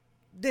like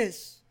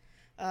this.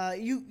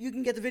 You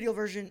can get the video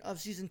version of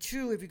season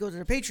 2 if you go to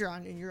the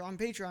Patreon and you're on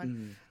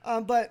Patreon.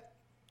 But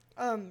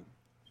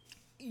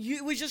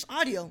it was just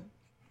audio,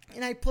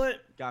 and I put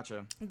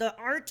the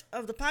art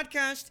of the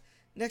podcast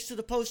next to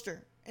the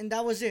poster, and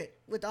that was it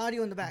with the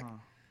audio in the back.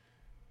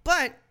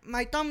 But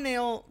my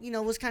thumbnail,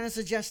 was kind of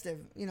suggestive.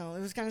 It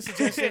was kind of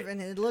suggestive,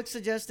 and it looked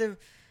suggestive,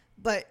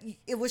 but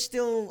it was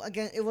still,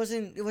 again, it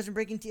wasn't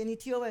breaking any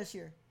TOS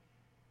here.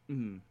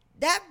 Mm-hmm.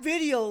 That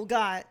video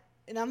got,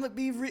 and I'm gonna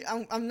be,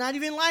 I'm not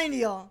even lying to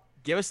y'all.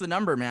 Give us the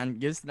number, man.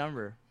 Give us the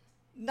number.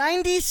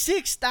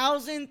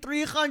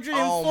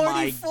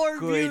 96,344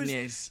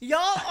 views.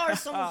 Y'all are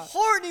some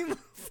horny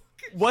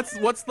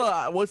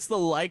motherfuckers. What's the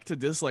like to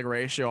dislike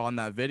ratio on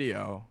that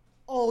video?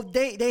 Oh,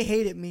 they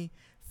hated me.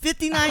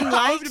 59 likes.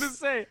 I was gonna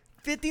say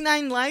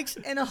 59 likes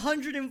and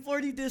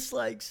 140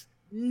 dislikes.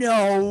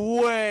 No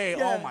way!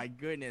 Yeah. Oh my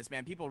goodness,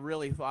 man! People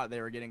really thought they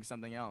were getting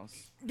something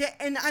else. Yeah,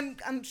 and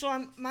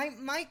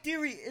my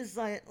theory is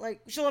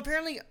like so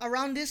apparently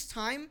around this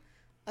time,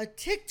 a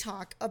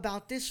TikTok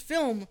about this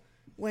film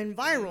went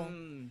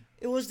viral.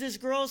 It was this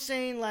girl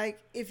saying like,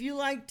 if you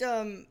liked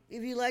the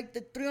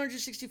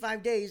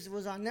 365 days, it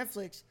was on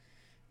Netflix,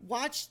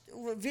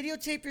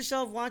 videotape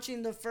yourself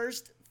watching the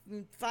first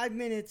 5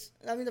 minutes.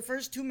 I mean the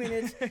first 2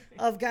 minutes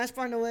of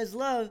Gaspar Noé's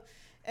Love,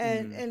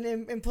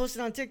 and post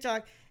it on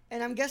TikTok.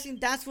 And I'm guessing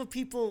that's why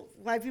people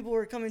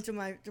were coming to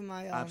my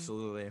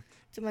absolutely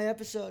to my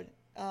episode.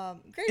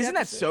 Great. Isn't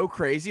that so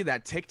crazy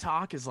that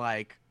TikTok is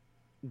like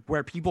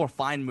where people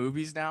find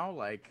movies now?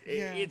 Like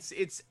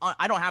it's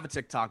I don't have a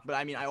TikTok, but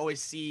I mean I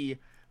always see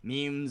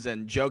memes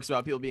and jokes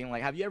about people being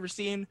like, have you ever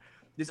seen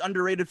this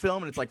underrated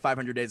film? And it's like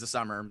 500 Days of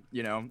Summer,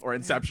 or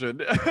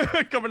Inception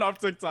coming off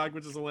TikTok,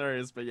 which is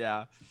hilarious. But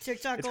yeah,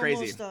 TikTok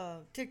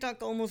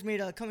TikTok almost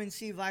made a Come and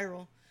See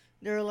viral.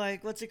 They're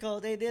like, what's it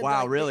called? They did.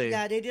 Wow, really?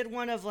 They did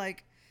one of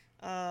like,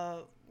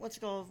 what's it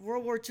called?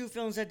 World War II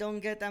films that don't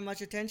get that much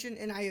attention.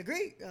 And I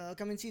agree.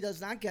 Come and See does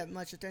not get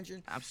much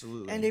attention.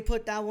 Absolutely. And they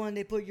put that one.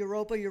 They put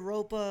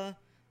Europa.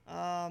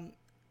 I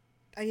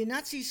did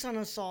not see Son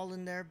of Saul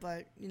in there,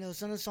 but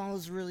Son of Saul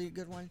is a really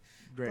good one.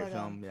 Great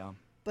film, yeah.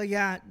 But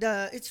yeah,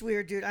 it's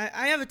weird, dude.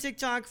 I have a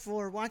TikTok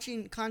for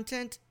watching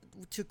content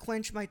to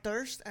quench my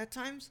thirst at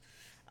times.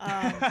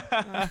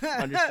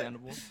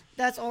 Understandable.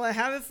 That's all I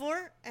have it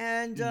for,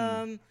 and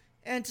to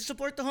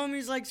support the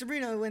homies like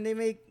Sabrina when they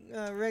make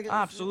regular.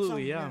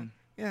 Absolutely, yeah.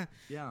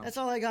 That's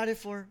all I got it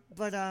for.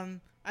 But I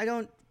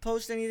don't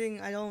post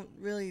anything. I don't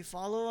really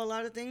follow a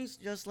lot of things.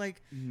 Just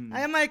like I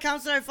have my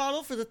accounts that I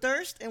follow for the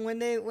thirst, and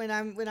when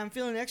I'm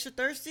feeling extra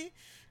thirsty,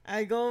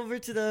 I go over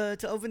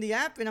to open the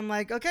app, and I'm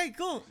like, okay,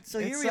 cool. So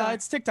here we are.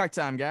 It's TikTok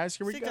time, guys.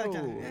 Here we TikTok go.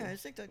 Time. Yeah,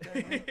 it's TikTok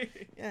time.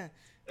 Right? Yeah.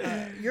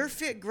 Your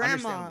fit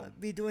grandma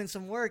be doing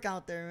some work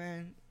out there,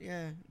 man.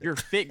 Yeah. Your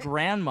fit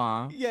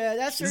grandma. Yeah,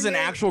 that's her. This is an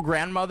actual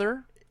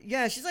grandmother.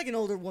 Yeah, she's like an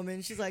older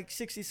woman. She's like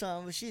 60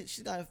 something, but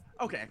she's got a.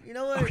 Okay. You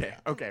know what?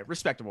 Okay,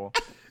 respectable.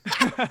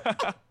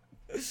 Glad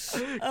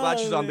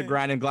she's on the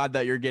grind, and glad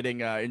that you're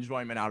getting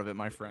enjoyment out of it,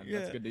 my friend. Yeah.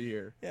 That's good to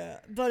hear. Yeah,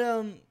 but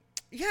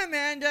yeah,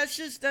 man, that's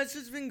just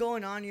been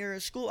going on here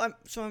at school.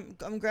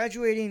 I'm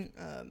graduating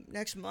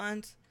next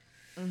month.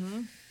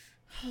 Mm-hmm.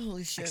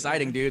 Holy shit!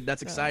 Exciting, man. Dude.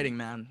 That's exciting,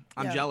 man.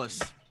 I'm yeah. jealous.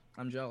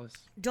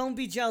 Don't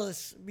be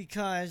jealous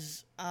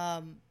because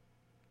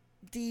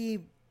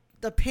the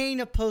pain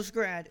of post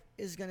grad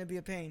is gonna be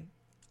a pain.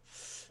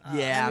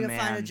 Yeah, I'm man. gonna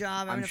find a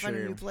job. I'm gonna find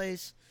a new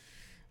place.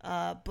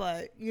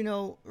 But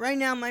right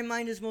now my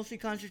mind is mostly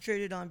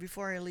concentrated on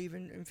before I leave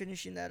and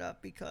finishing that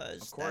up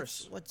because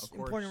that's what's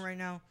important right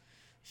now.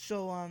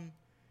 So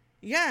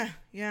yeah.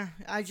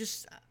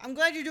 I'm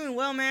glad you're doing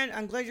well, man.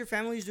 I'm glad your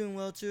family's doing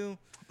well too.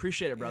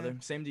 Appreciate it, brother.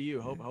 Same to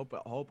you.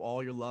 Hope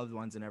all your loved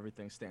ones and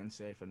everything staying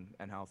safe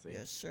and healthy.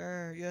 Yes,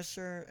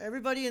 sir.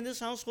 Everybody in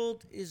this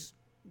household is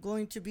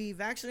going to be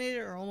vaccinated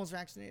or almost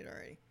vaccinated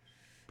already.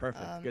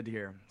 Perfect. Good to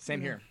hear. Same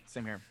here.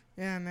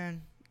 Yeah,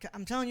 man.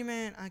 I'm telling you,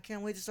 man. I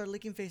can't wait to start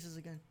licking faces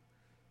again.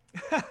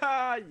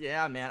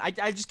 Yeah, man.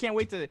 I just can't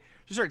wait to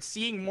start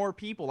seeing more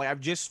people. Like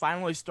I've just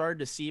finally started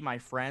to see my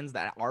friends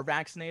that are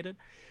vaccinated.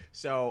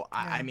 So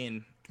I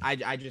mean,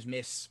 I just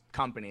miss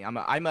company. I'm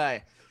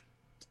a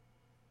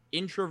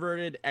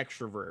introverted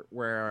extrovert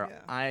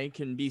where I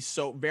can be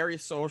so very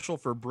social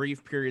for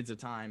brief periods of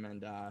time,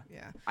 and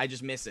I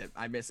just miss it.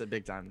 I miss it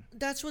big time.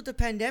 That's what the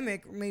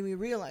pandemic made me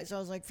realize. I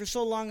was like, for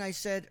so long I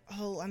said,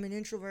 oh, I'm an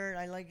introvert,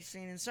 I like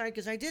staying inside,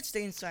 because I did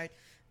stay inside,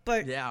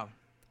 but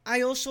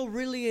I also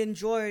really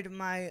enjoyed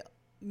my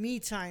me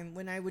time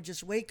when I would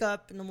just wake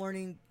up in the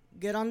morning,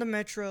 get on the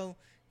metro,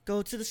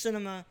 go to the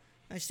cinema.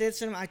 I stay at the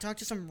cinema. I talk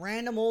to some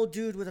random old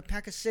dude with a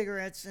pack of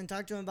cigarettes and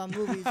talk to him about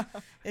movies.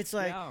 It's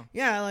like,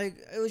 like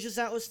it was just,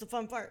 that was the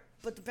fun part.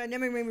 But the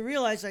pandemic made me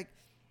realize, like,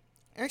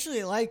 I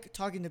actually like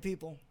talking to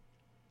people.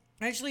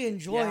 I actually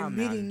enjoy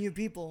meeting new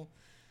people.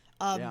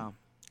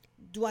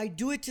 Do I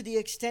do it to the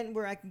extent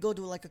where I can go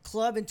to like a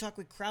club and talk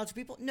with crowds of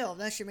people? No,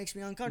 that shit makes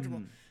me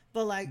uncomfortable.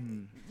 But like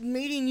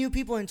meeting new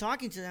people and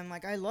talking to them,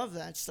 like I love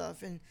that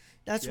stuff. And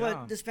that's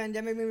what this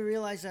pandemic made me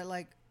realize, that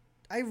like,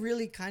 I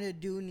really kind of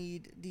do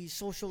need the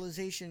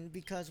socialization,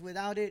 because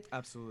without it,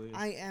 absolutely,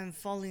 I am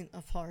falling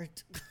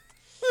apart.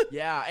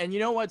 Yeah, and you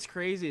know what's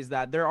crazy is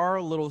that there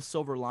are little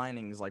silver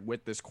linings like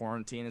with this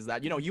quarantine is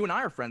that you and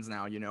I are friends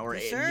now, or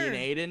Yes, me and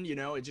sir.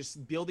 Aiden, it's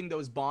just building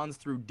those bonds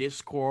through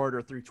Discord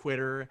or through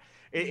Twitter.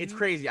 It's Hmm.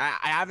 crazy. I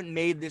haven't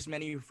made this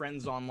many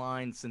friends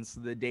online since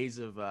the days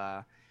of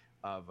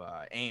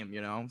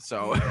AIM,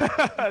 So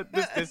Aim.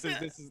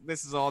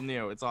 this is all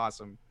new. It's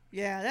awesome.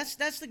 Yeah,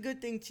 that's the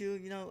good thing too.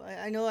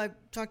 I know I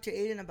talked to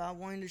Aiden about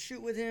wanting to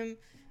shoot with him.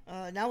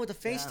 Now with the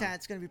face Yeah. tat,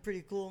 it's gonna be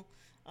pretty cool.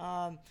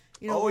 Oh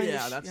wanting to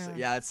yeah, that's yeah.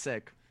 yeah, that's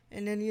sick.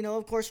 And then,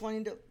 of course,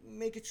 wanting to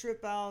make a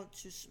trip out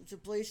to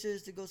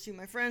places to go see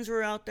my friends who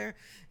are out there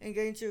and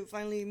getting to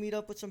finally meet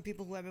up with some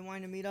people who I've been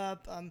wanting to meet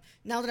up.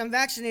 Now that I'm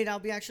vaccinated,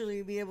 I'll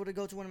actually be able to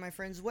go to one of my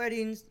friends'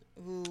 weddings,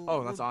 who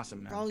Oh, that's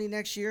awesome, man. probably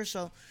next year.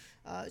 So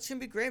it's gonna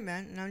be great,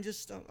 man. And I'm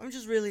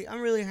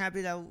really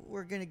happy that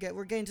we're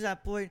getting to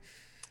that point,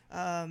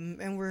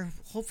 and we're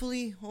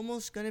hopefully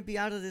almost gonna be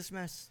out of this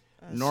mess.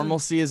 Soon.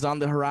 Normalcy is on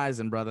the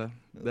horizon, brother.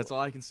 That's all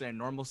I can say.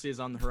 Normalcy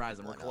is on the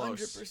horizon. We're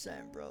close.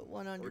 100%, bro.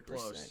 We're 100%.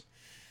 close.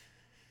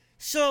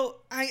 So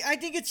I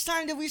think it's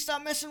time that we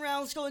stop messing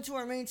around. Let's go into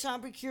our main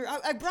topic here.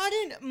 I brought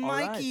in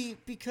Mikey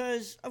right.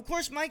 because, of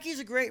course, Mikey's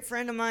a great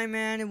friend of mine,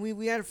 man, and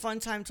we had a fun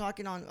time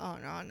talking on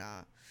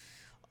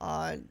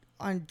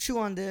Chew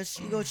on This.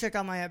 You go check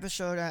out my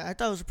episode. I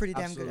thought it was a pretty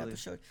damn good Absolutely.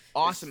 episode.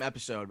 Awesome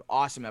episode.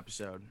 Awesome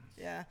episode.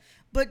 Yeah,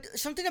 but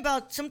something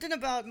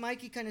about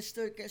Mikey kind of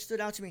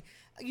stood out to me.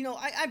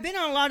 I've been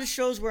on a lot of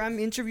shows where I'm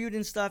interviewed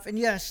and stuff, and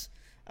yes,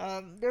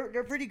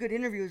 they're pretty good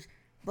interviews.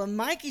 But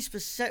Mikey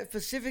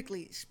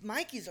specifically,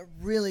 Mikey's a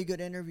really good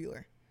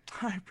interviewer.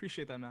 I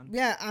appreciate that, man.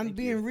 Yeah, I'm Thank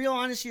being you. real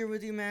honest here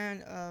with you,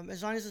 man.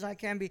 As honest as I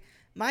can be.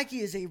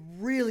 Mikey is a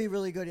really,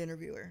 really good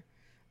interviewer.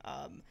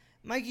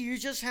 Mikey, you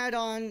just had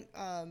on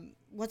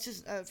what's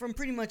his from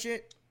Pretty Much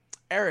It.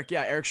 Eric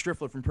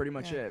Striffler from Pretty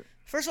Much It.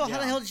 First of all, how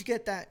the Yeah. hell did you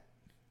get that?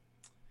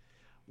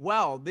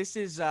 Well, this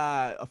is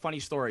a funny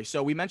story.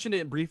 So we mentioned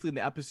it briefly in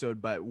the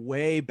episode, but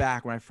way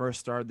back when I first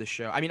started the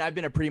show, I mean, I've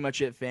been a Pretty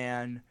Much It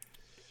fan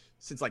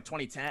since like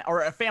 2010,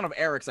 or a fan of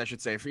Eric's, I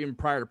should say, for even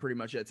prior to Pretty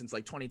Much It, since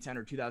like 2010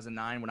 or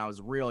 2009 when I was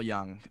real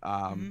young,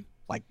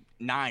 like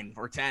 9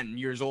 or 10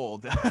 years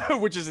old,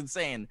 which is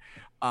insane.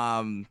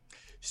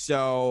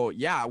 So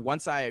yeah,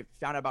 once I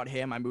found out about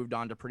him, I moved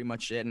on to Pretty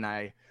Much It, and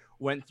I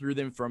went through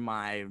them from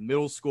my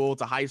middle school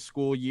to high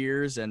school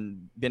years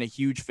and been a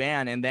huge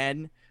fan. And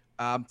then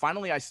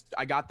finally,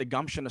 I got the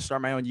gumption to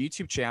start my own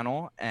YouTube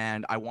channel,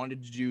 and I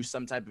wanted to do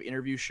some type of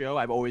interview show.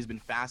 I've always been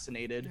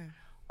fascinated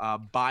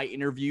by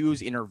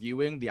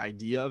interviewing, the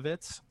idea of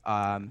it.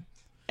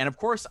 And of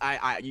course,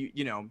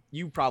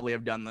 you probably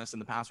have done this in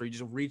the past where you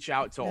just reach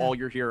out to all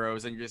your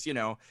heroes and you just,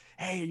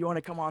 hey, you want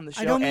to come on the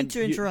show? I don't mean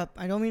to interrupt.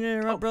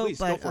 Bro. Please,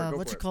 but go for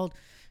what's it. it called?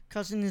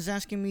 Cousin is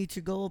asking me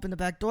to go open the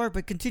back door,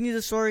 but continue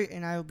the story,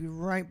 and I will be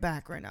right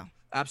back right now.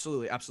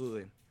 Absolutely.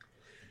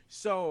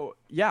 So,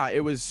 yeah,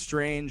 it was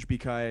strange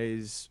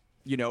because,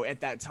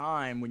 at that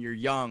time when you're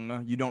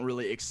young, you don't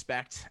really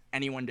expect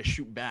anyone to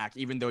shoot back,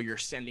 even though you're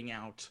sending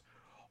out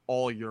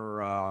all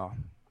your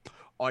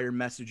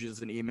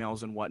messages and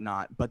emails and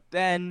whatnot. But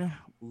then,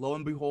 lo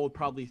and behold,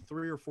 probably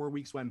 3 or 4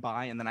 weeks went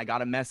by, and then I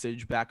got a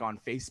message back on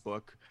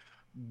Facebook.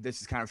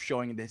 This is kind of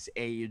showing this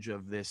age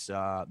of this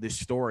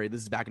story.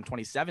 This is back in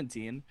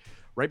 2017,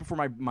 right before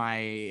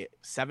my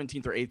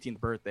 17th or 18th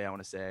birthday, I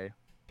want to say.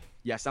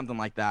 Yeah, something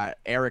like that.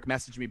 Eric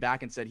messaged me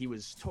back and said he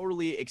was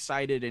totally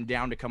excited and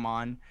down to come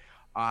on.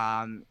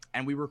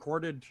 And we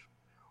recorded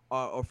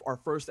our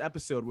first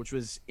episode, which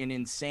was an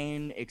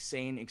insane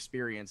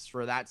experience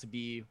for that to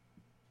be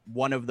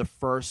one of the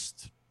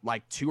first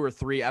like 2 or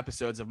 3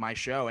 episodes of my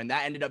show. And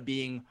that ended up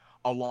being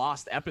a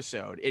lost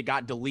episode. It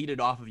got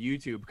deleted off of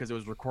YouTube because it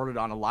was recorded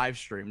on a live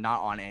stream,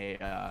 not on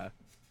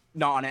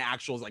an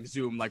actual like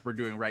Zoom like we're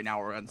doing right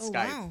now or on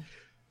Skype. Wow.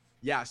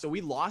 Yeah, so we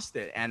lost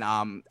it, and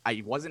I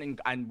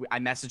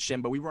messaged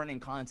him, but we weren't in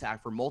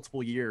contact for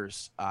multiple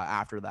years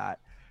after that.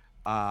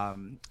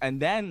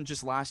 And then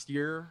just last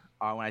year,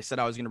 when I said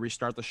I was going to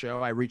restart the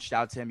show, I reached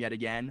out to him yet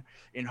again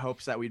in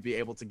hopes that we'd be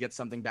able to get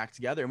something back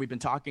together. And we've been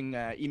talking,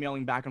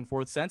 emailing back and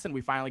forth since, and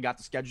we finally got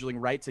the scheduling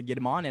right to get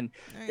him on. And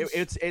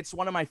Nice. it's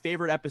one of my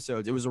favorite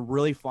episodes. It was a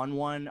really fun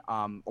one.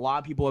 A lot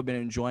of people have been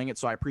enjoying it,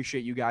 so I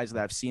appreciate you guys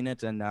that have seen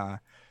it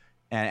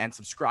and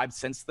subscribed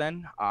since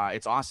then.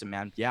 It's awesome,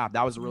 man. Yeah,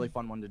 that was a really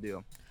fun one to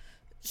do.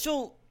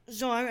 So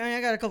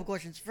I got a couple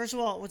questions. First of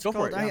all, what's it Go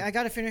for called? it, yeah. I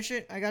gotta finish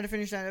it. I gotta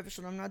finish that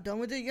episode. I'm not done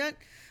with it yet,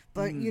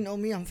 but you know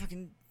me, I'm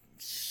fucking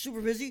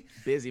super busy.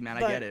 Busy, man.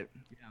 But, I get it.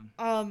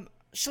 Yeah.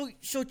 So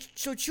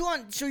chew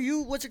on. So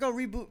you what's it called?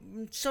 Reboot.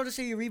 So to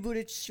say, you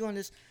rebooted Chew on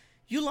This.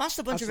 You lost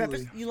a bunch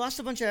Absolutely. You lost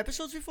a bunch of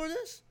episodes before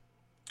this.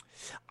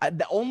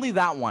 Only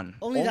that one.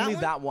 Only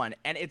that one.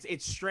 And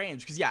it's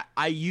strange because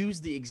I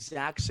used the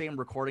exact same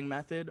recording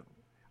method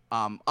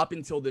up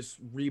until this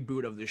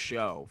reboot of the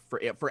show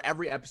for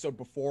every episode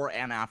before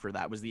and after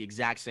that was the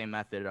exact same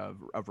method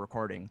of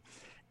recording.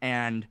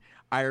 And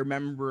I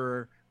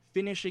remember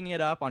finishing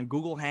it up on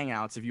Google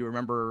Hangouts, if you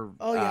remember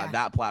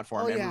that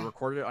platform. Oh, and yeah. we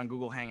recorded it on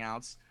Google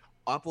Hangouts,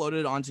 uploaded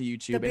it onto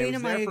YouTube. The bane and it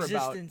of was my there for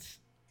existence.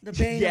 The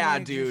bane of Yeah, my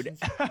dude.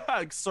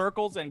 existence.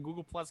 Circles and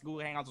Google Plus, Google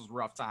Hangouts was a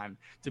rough time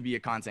to be a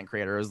content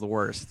creator. It was the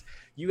worst.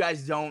 You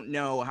guys don't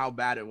know how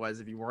bad it was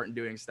if you weren't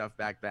doing stuff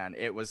back then.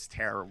 It was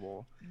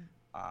terrible.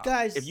 If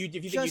Guys, you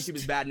think just YouTube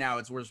is bad now,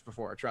 it's worse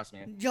before. Trust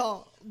me.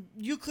 yo,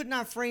 you could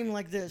not frame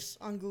like this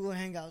on Google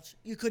Hangouts.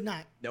 You could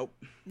not. Nope.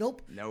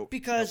 Nope. Nope.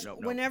 Because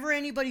Nope. whenever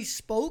anybody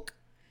spoke,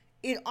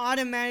 it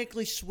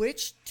automatically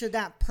switched to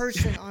that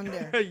person on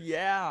there.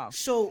 Yeah.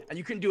 So And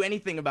you couldn't do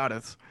anything about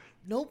it.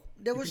 nope,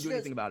 there You was couldn't do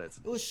anything about it.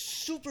 It was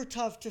super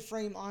tough to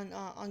frame on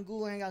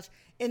Google Hangouts,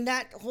 and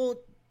that whole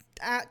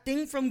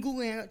thing from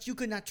Google Hangouts, you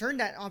could not turn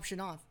that option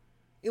off.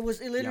 It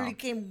literally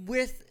came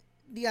with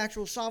the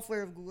actual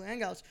software of Google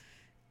Hangouts.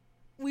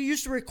 We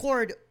used to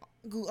record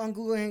on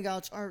Google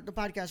Hangouts the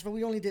podcast, but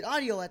we only did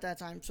audio at that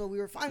time, so we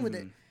were fine with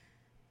it.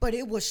 But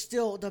it was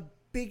still the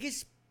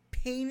biggest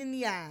pain in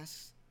the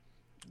ass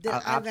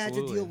that I've had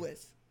to deal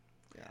with.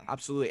 Yeah.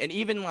 Absolutely. And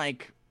even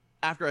like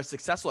after a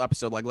successful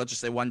episode, like let's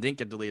just say one didn't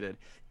get deleted,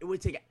 it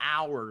would take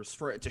hours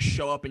for it to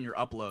show up in your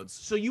uploads.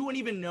 So you wouldn't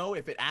even know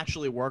if it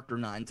actually worked or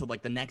not until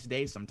like the next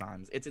day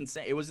sometimes. It's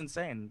insane. It was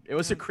insane. It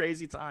was a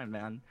crazy time,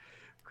 man.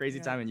 Crazy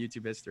time in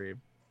YouTube history.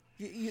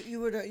 You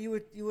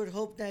would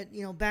hope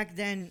that, back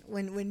then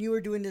when you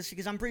were doing this,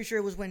 because I'm pretty sure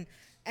it was when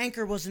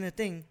Anchor wasn't a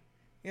thing.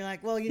 You're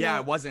like, well,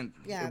 it wasn't.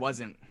 Yeah, it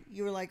wasn't.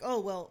 You were like, oh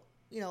well,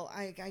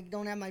 I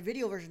don't have my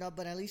video version up,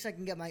 but at least I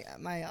can get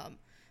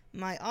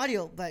my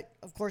audio. But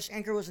of course,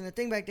 Anchor wasn't a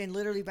thing back then.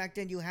 Literally back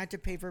then, you had to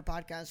pay for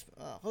podcast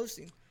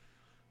hosting,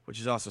 which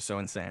is also so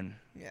insane.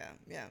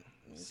 Yeah.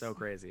 So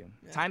crazy.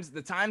 Yeah.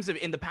 The times of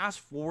in the past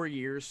 4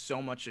 years,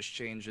 so much has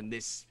changed in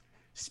this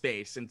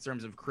space in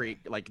terms of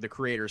the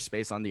creator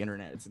space on the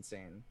internet. It's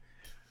insane.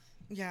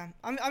 Yeah,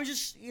 I'm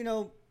just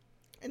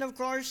and of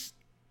course,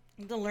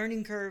 the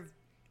learning curve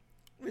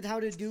with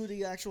how to do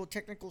the actual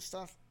technical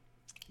stuff.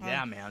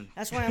 Yeah, man.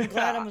 That's why I'm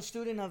glad I'm a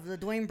student of the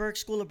Dwayne Burke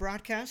School of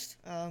Broadcast.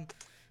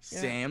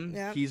 Same.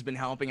 Yeah. He's been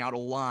helping out a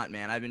lot,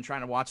 man. I've been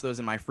trying to watch those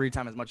in my free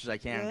time as much as I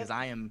can because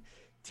I am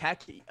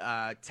tech.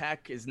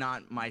 Tech is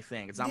not my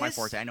thing. It's not my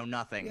forte. I know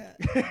nothing.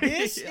 Yeah.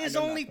 This is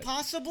only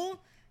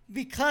possible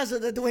because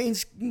of the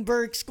Dwayne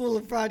Burke School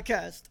of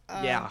Broadcast.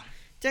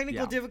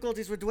 Technical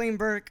difficulties with Dwayne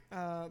Burke.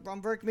 Ron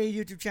Burke made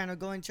a YouTube channel.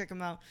 Go and check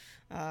him out.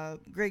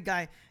 Great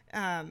guy.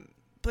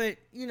 But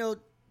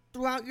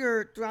throughout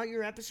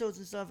your episodes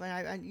and stuff,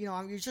 and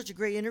you're such a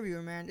great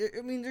interviewer, man.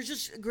 I mean, there's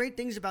just great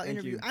things about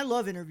interviewing. I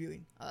love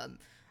interviewing.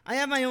 I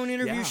have my own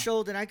interview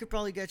show that I could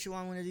probably get you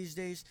on one of these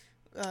days.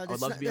 I'd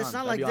love to be on. It's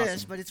not That'd like be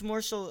this, awesome. but it's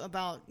more so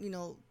about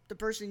the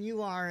person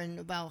you are and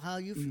about how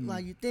you how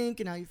you think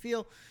and how you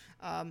feel.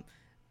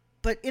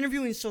 But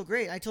interviewing is so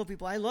great. I tell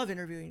people I love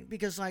interviewing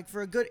because like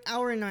for a good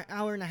hour and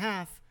a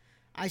half,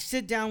 I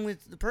sit down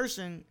with the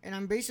person and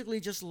I'm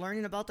basically just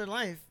learning about their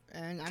life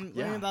and I'm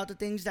learning about the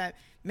things that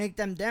make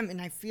them them.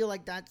 And I feel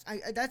like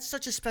that's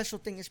such a special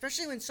thing,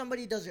 especially when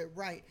somebody does it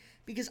right.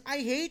 Because I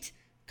hate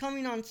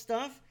coming on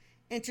stuff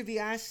and to be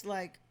asked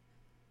like,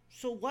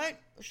 so what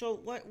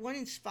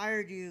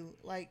inspired you?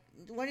 Like,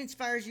 what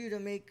inspires you to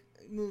make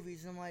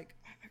movies? And I'm like.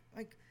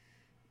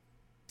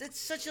 That's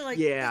such a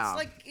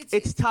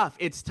it's tough.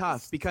 It's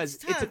tough because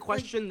it's a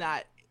question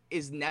that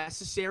is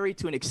necessary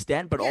to an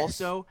extent, but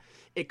also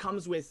it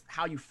comes with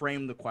how you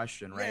frame the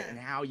question, right? And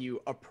how you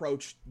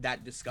approach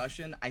that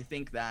discussion. I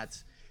think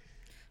that.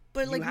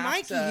 But like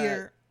Mikey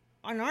here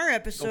on our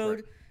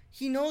episode,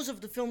 he knows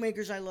of the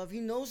filmmakers I love.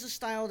 He knows the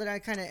style that I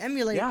kind of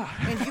emulate. Yeah.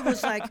 And he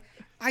was like,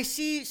 I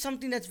see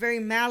something that's very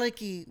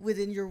Malik-y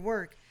within your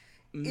work.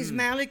 Mm-hmm. Is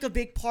Malik a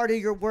big part of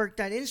your work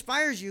that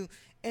inspires you?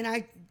 And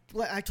I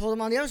told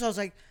him on the episode, I was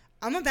like,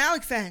 I'm a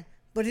Malik fan,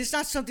 but it's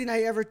not something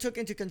I ever took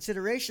into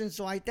consideration.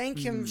 So I thank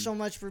him so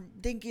much for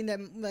thinking that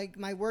like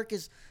my work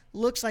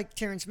looks like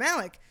Terrence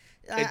Malick.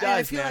 It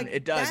does, man.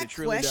 It does. It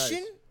truly does.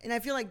 And I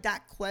feel like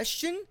that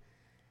question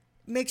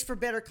makes for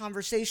better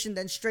conversation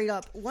than straight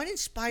up, what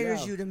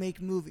inspires you to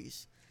make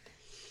movies?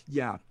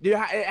 Yeah,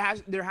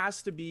 there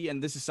has to be,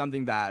 and this is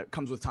something that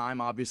comes with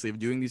time, obviously, of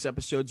doing these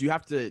episodes. You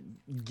have to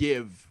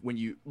give when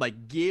you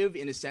give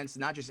in a sense,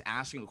 not just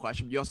asking the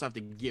question, but you also have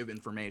to give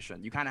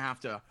information. You kind of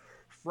have to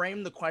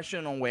frame the question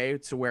in a way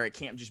to where it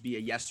can't just be a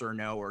yes or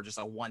no or just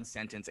a one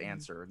sentence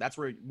answer. That's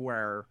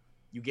where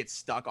you get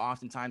stuck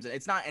oftentimes.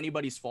 It's not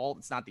anybody's fault.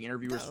 It's not the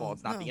interviewer's fault.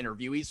 It's not the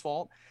interviewee's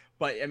fault.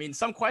 But I mean,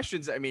 some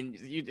questions,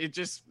 it's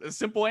just a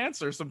simple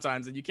answer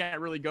sometimes, and you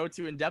can't really go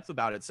too in depth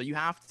about it. So you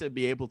have to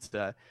be able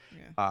to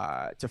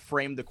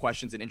frame the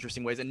questions in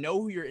interesting ways and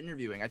know who you're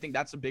interviewing. I think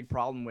that's a big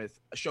problem with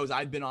shows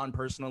I've been on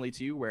personally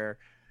too, where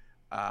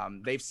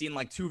they've seen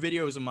like 2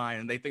 videos of mine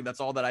and they think that's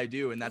all that I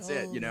do and that's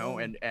it,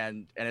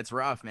 and it's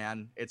rough,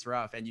 man. It's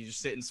rough, and you just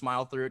sit and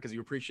smile through it because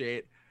you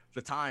appreciate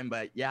the time.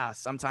 But yeah,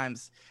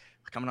 sometimes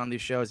coming on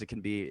these shows, it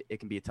can be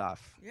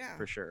tough. Yeah,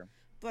 for sure.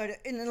 But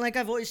and like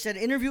I've always said,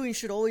 interviewing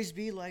should always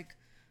be like,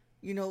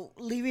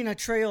 leaving a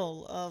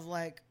trail of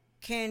like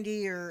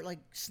candy or like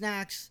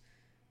snacks.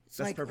 It's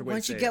that's like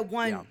once you get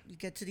one, you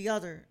get to the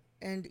other,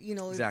 and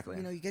exactly.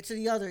 You get to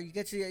the other,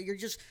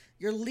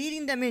 you're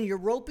leading them in, you're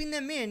roping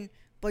them in,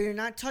 but you're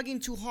not tugging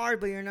too hard,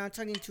 but you're not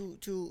tugging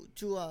too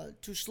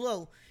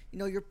slow. You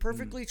know, you're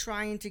perfectly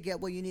trying to get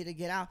what you need to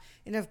get out.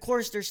 And of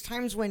course, there's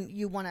times when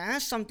you want to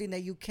ask something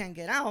that you can't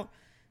get out,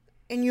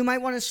 and you might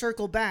want to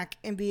circle back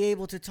and be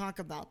able to talk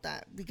about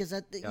that, because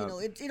that, you know,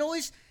 it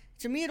always,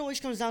 to me, it always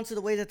comes down to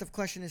the way that the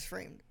question is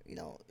framed. You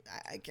know,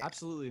 I can't,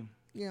 Absolutely.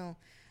 you know,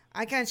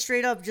 I can't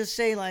straight up just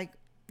say like,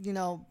 you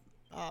know,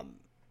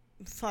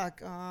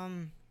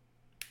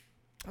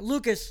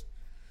 Lucas,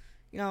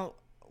 you know,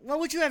 what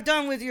would you have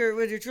done with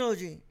your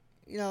trilogy?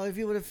 You know, if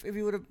you would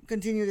have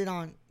continued it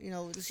on, you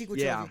know, the sequel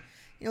trilogy.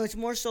 You know, it's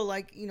more so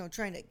like, you know,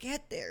 trying to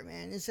get there,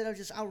 man, instead of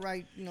just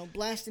outright, you know,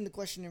 blasting the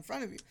question in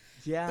front of you.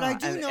 Yeah. But I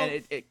do know.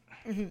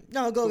 And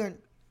No, go ahead.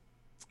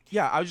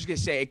 Yeah, I was just gonna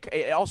say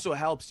it also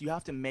helps. You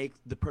have to make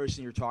the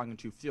person you're talking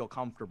to feel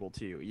comfortable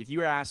too. If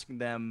you're asking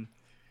them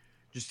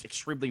just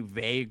extremely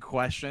vague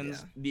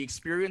questions, the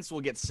experience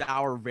will get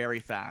sour very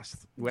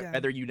fast,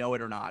 whether you know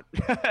it or not.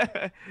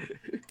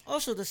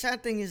 Also, the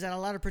sad thing is that a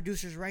lot of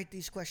producers write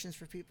these questions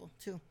for people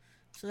too.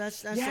 So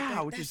that's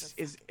which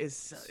is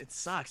it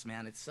sucks,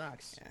 man. It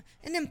sucks. Yeah.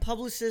 And then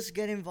publicists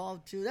get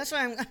involved too. That's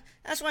why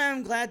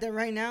I'm glad that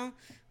right now,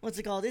 what's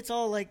it called? It's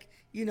all like,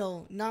 you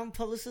know,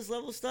 non-publicist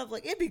level stuff.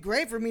 Like, it'd be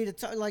great for me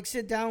to like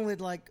sit down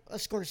with like a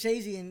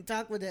Scorsese and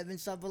talk with him and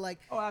stuff. But like,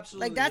 oh,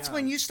 absolutely, like that's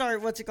when you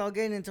start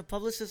getting into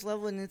publicist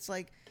level, and it's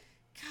like,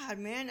 God,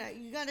 man,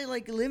 you gotta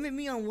like limit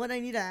me on what I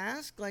need to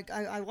ask. Like,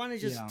 I want to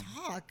just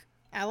talk.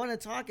 I want to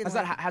talk. And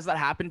has that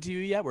happened to you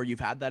yet, where you've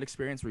had that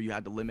experience where you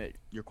had to limit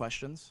your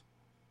questions?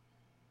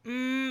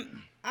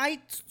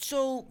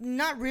 So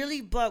not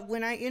really, but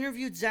when I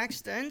interviewed Zach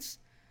Stentz,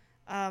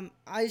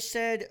 I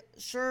said,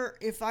 sir,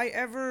 if I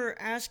ever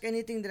ask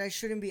anything that I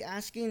shouldn't be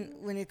asking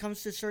when it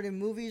comes to certain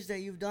movies that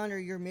you've done or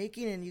you're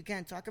making and you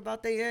can't talk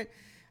about that yet,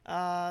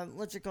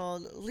 what's it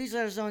called? Please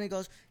let us know. And he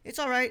goes, it's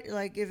all right.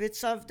 Like, if it's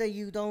stuff that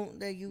you don't,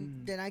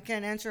 that I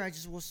can't answer, I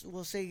just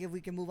will say if we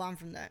can move on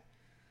from that.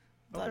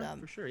 But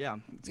for sure, yeah,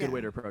 it's a good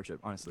way to approach it,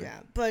 honestly. Yeah,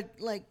 but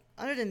like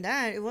other than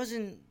that, it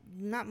wasn't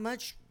not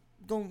much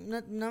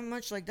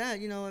like that.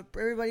 You know,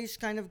 everybody's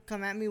kind of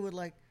come at me with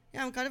like,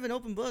 yeah, I'm kind of an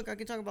open book. I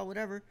can talk about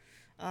whatever.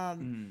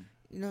 You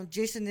know,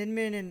 Jason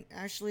Inman and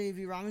Ashley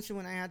V. Robinson,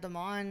 when I had them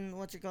on,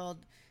 what's it called?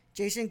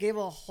 Jason gave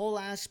a whole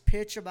ass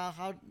pitch about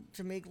how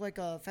to make like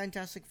a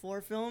Fantastic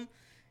Four film,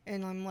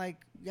 and I'm like,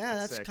 yeah,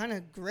 that's kind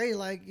of great.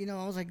 Like, you know,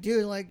 I was like,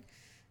 dude, like,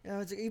 you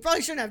know, you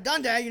probably shouldn't have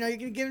done that. You know,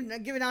 you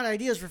can giving out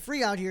ideas for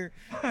free out here.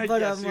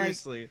 But yeah,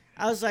 seriously. like,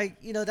 I was like,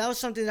 you know, that was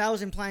something that I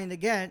was implying to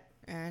get.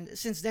 And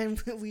since then,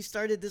 we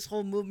started this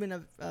whole movement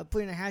of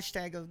putting a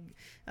hashtag of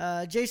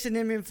Jason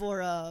Inman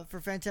for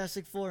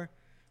Fantastic Four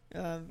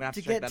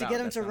to get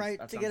him to write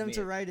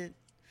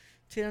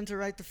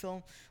the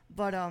film.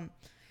 But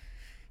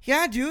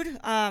yeah, dude.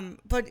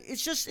 But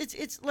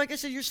it's like I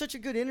said, you're such a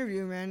good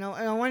interviewer, man.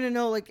 And I want to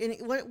know, like,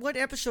 what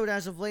episode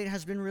as of late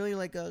has been really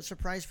like a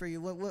surprise for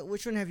you?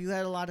 Which one have you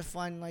had a lot of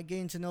fun, like,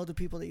 getting to know the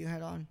people that you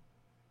had on?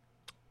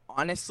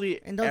 Honestly,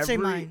 and don't say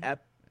mine.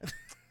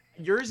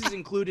 Yours is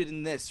included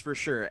in this for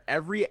sure.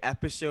 Every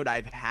episode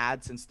I've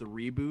had since the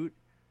reboot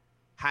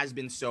has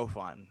been so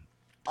fun,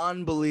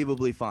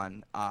 unbelievably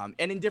fun. And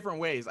in different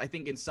ways. I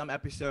think in some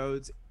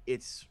episodes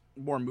it's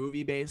more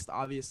movie based,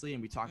 obviously,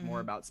 and we talk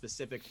more about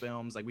specific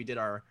films. Like we did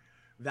our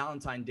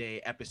Valentine's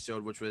Day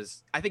episode, which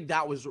was, I think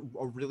that was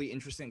a really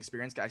interesting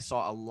experience. I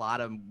saw a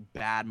lot of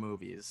bad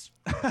movies,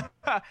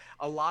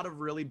 a lot of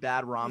really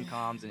bad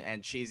rom-coms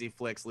and cheesy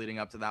flicks leading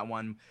up to that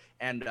one.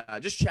 And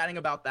just chatting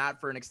about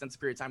that for an extensive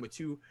period of time with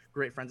two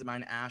great friends of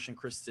mine, Ash and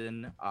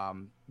Kristen.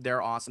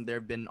 They're awesome.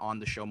 They've been on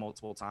the show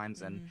multiple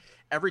times. And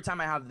every time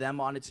I have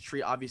them on, it's a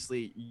treat.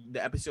 Obviously,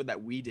 the episode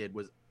that we did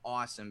was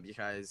awesome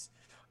because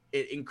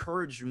it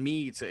encouraged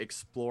me to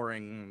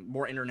exploring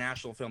more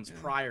international films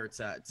prior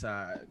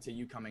to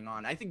you coming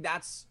on. I think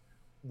that's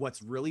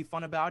what's really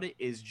fun about it,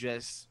 is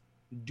just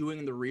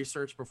doing the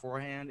research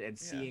beforehand and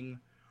seeing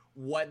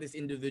what this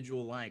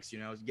individual likes, you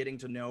know, getting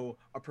to know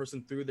a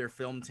person through their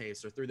film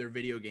taste or through their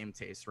video game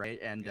taste, right?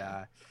 And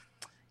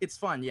it's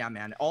fun. Yeah,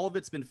 man. All of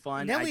it's been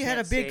fun. And then we had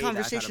a big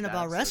conversation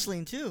about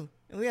wrestling too.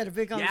 And we had a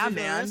big conversation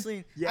about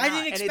wrestling. Yeah, I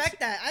didn't expect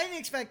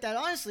that,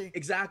 honestly.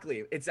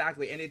 Exactly.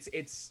 And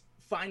it's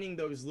finding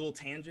those little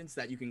tangents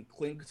that you can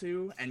cling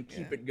to and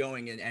keep it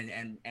going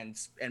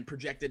and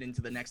project it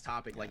into the next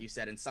topic, like you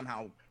said, and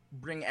somehow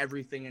bring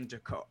everything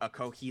into a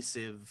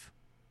cohesive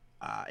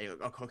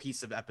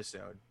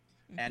episode.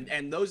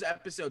 And those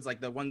episodes,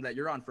 like the one that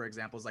you're on, for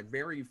example, is like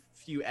very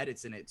few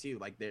edits in it too.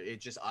 Like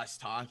it's just us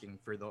talking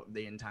for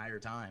the entire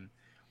time,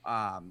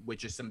 with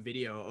just some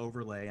video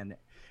overlay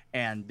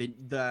and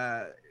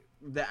the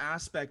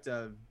aspect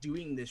of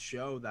doing this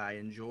show that I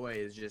enjoy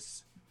is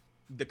just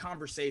the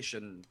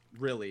conversation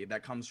really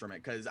that comes from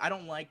it, because I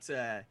don't like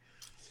to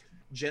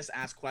just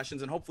ask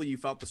questions, and hopefully you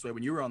felt this way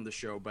when you were on the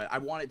show, but I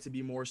want it to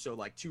be more so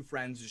like two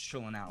friends just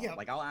chilling out.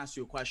 Like I'll ask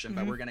you a question,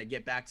 but we're gonna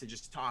get back to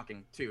just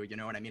talking too, you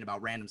know what I mean,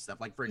 about random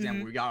stuff. Like for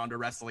example, we got onto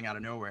wrestling out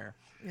of nowhere.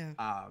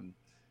 And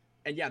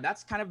yeah,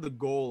 that's kind of the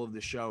goal of the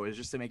show, is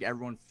just to make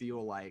everyone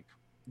feel like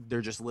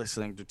they're just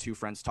listening to two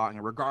friends talking,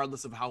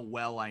 regardless of how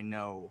well I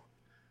know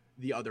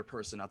the other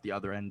person at the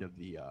other end of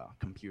the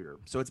computer.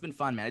 So it's been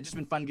fun, man. It's just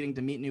been fun getting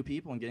to meet new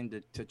people and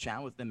getting to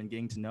chat with them and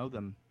getting to know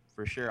them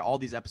for sure. All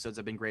these episodes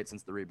have been great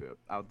since the reboot.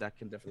 That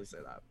can definitely say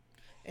that.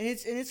 And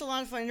it's a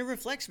lot of fun. And it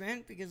reflects,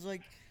 man, because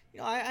like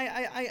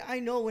I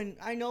know when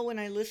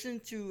I listen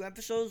to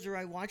episodes or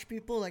I watch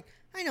people, like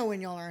I know when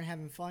y'all aren't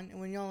having fun and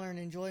when y'all aren't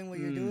enjoying what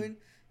you're doing.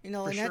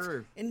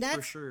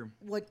 That's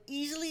what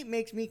easily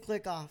makes me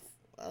click off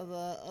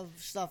of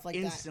stuff like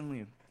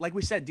instantly. Like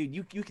we said, dude,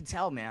 you can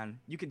tell, man.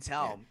 You can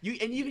tell.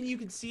 Yeah. You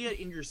can see it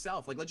in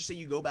yourself. Like let's just say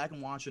you go back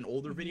and watch an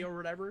older video or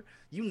whatever.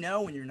 You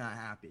know when you're not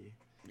happy.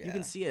 Yeah. You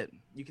can see it.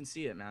 You can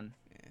see it, man.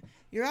 Yeah.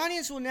 Your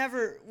audience will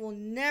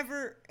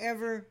never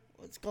ever.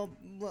 Let's go.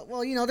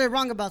 Well, they're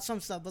wrong about some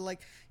stuff, but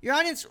like your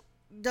audience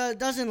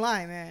doesn't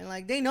lie, man.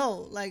 Like they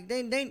know, like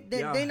they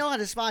know how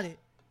to spot it.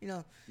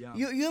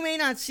 You may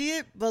not see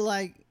it, but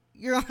like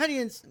your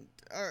audience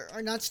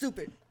are not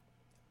stupid.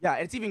 Yeah,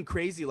 it's even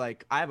crazy.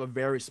 Like I have a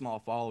very small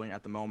following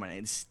at the moment,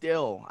 and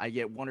still I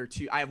have one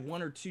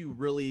or two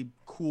really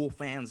cool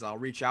fans that'll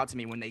reach out to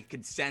me when they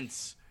could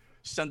sense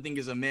something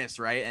is amiss,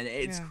 right? And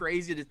it's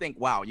crazy to think,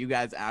 wow, you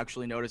guys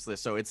actually notice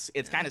this. So it's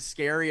kind of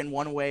scary in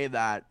one way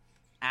that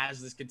as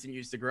this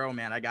continues to grow,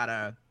 man, I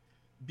gotta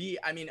be.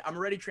 I mean, I'm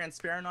already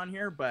transparent on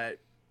here, but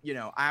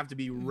I have to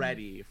be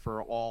ready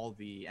for all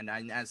the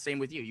and same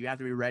with you. You have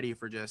to be ready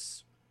for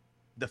just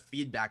the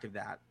feedback of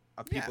that.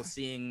 Of people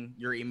seeing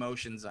your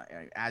emotions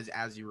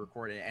as you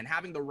record it and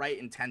having the right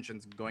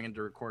intentions going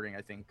into recording,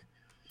 I think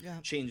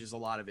changes a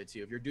lot of it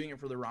too. If you're doing it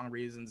for the wrong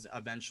reasons,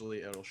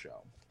 eventually it'll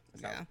show.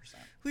 1,000%. Yeah.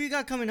 Who you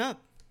got coming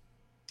up?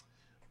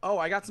 Oh,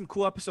 I got some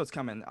cool episodes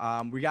coming.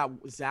 We got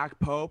Zach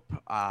Pope.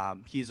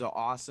 He's an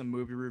awesome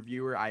movie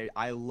reviewer.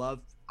 I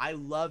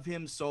love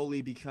him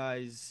solely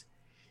because,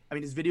 I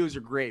mean, his videos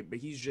are great, but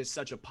he's just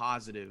such a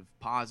positive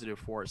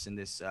force in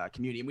this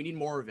community, and we need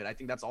more of it. I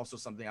think that's also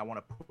something I want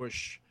to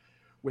push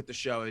with the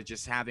show, is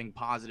just having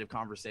positive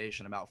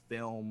conversation about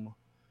film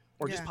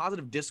or just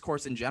positive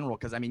discourse in general.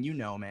 Because I mean,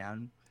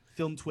 man,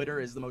 film Twitter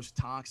is the most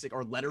toxic,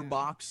 or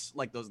Letterbox,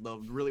 like the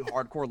really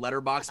hardcore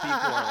Letterbox people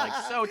are like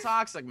so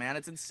toxic, man.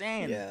 It's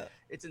insane. Yeah,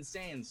 it's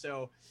insane.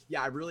 So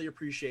yeah, I really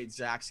appreciate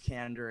Zach's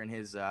candor and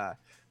his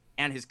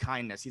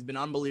kindness. He's been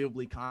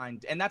unbelievably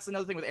kind, and that's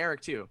another thing with Eric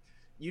too.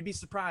 You'd be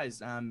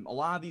surprised. A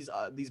lot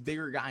of these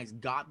bigger guys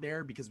got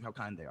there because of how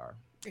kind they are.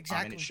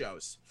 Exactly. And it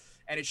shows.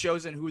 And it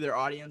shows in who their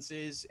audience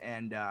is,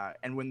 and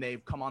when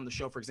they've come on the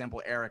show, for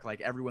example, Eric,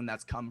 like everyone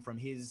that's come from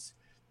his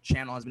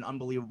channel has been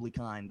unbelievably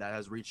kind, that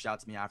has reached out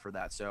to me after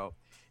that. So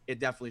it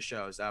definitely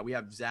shows. We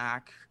have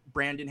Zach,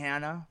 Brandon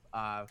Hanna,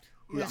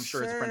 who I'm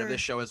sure is a friend of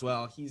this show as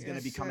well. He's going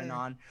to be coming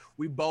on.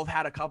 We both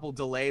had a couple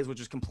delays,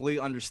 which is completely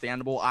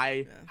understandable.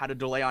 I had a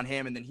delay on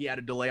him, and then he had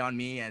a delay on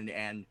me,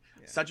 and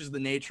such is the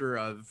nature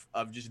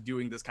of just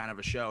doing this kind of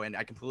a show, and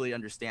I completely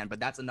understand. But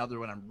that's another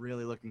one I'm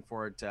really looking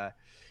forward to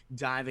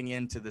diving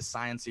into, the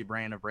sciencey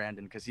brain of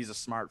Brandon, because he's a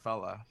smart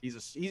fella.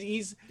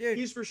 He's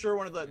for sure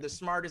one of the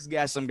smartest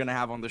guests I'm gonna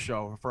have on the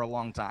show for a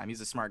long time. He's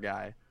a smart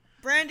guy.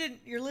 Brandon,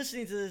 you're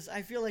listening to this.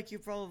 I feel like you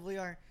probably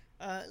are.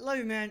 Love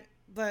you, man.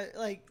 But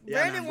like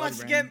Brandon wants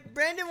to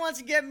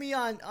get me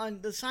on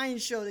the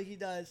science show that he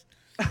does.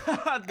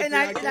 and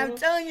I'm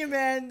telling you,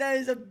 man, that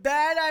is a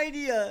bad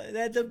idea.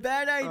 That's a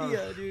bad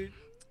idea, dude.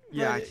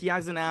 Yeah, he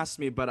hasn't asked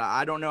me, but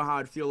I don't know how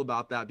I'd feel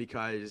about that,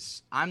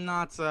 because I'm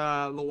not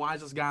the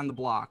wisest guy on the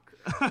block.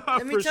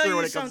 Let me tell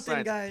you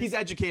something, guys. He's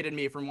educated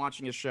me from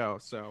watching his show,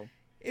 so.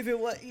 If it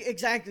was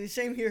exactly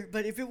same here,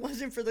 but if it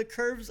wasn't for the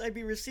curves I'd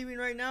be receiving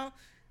right now,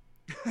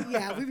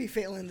 yeah, we'd be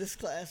failing this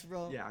class,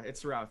 bro. Yeah,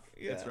 it's rough.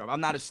 Yeah. It's rough.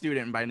 I'm not a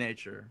student by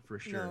nature, for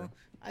sure. No,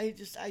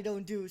 I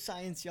don't do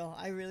science, y'all.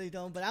 I really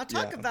don't. But I'll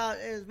talk about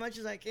it as much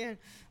as I can.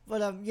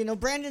 But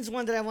Brandon's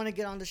one that I want to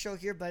get on the show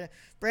here. But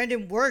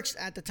Brandon works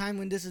at the time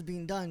when this is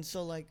being done,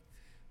 so like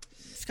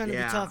it's gonna be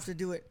tough to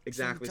do it.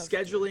 Exactly.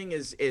 Scheduling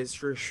is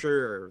for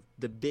sure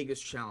the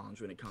biggest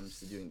challenge when it comes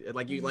to doing it.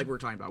 Like we're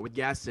talking about with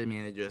guests. I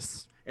mean,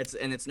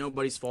 it's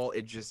nobody's fault.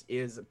 It just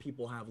is.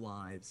 People have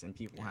lives, and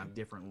people have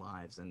different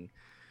lives, and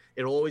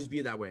it'll always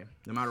be that way,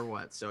 no matter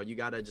what. So you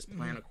gotta just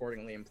plan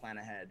accordingly and plan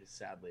ahead,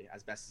 sadly,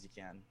 as best as you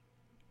can.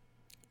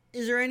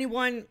 Is there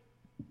anyone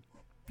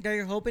that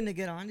you're hoping to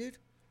get on, dude?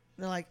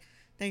 That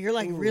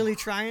you're really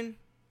trying,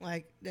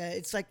 like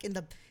it's like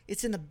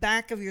it's in the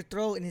back of your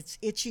throat and it's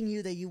itching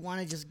you that you want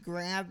to just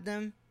grab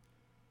them.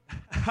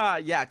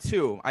 Yeah,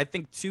 two. I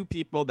think two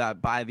people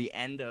that by the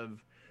end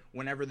of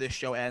whenever this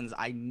show ends,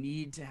 I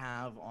need to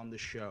have on the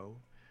show.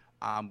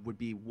 Would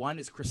be, one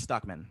is Chris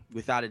Stuckman,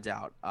 without a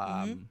doubt.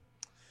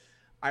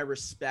 I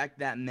respect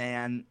that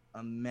man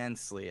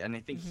immensely, and I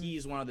think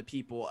he's one of the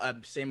people,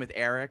 same with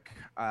Eric,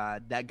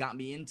 that got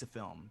me into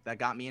film, that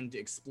got me into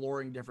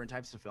exploring different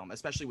types of film,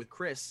 especially with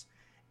Chris,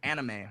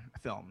 anime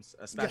films,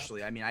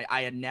 especially. I mean,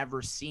 I had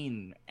never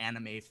seen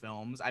anime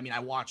films. I mean, I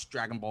watched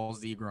Dragon Ball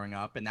Z growing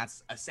up, and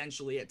that's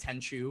essentially a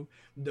Tenchu,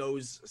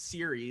 those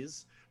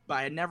series, but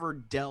I had never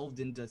delved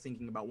into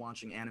thinking about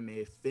watching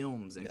anime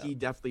films, and he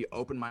definitely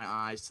opened my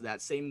eyes to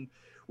that. Same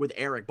with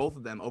Eric, both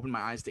of them opened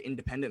my eyes to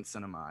independent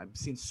cinema. I've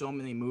seen so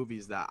many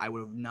movies that I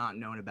would have not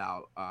known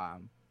about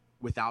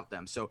without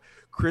them. So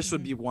Chris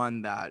would be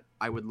one that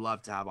I would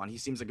love to have on. He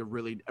seems like a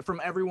really,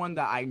 from everyone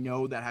that I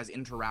know that has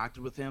interacted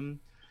with him,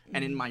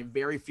 and in my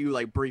very few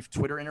like brief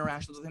Twitter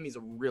interactions with him, he's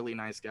a really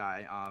nice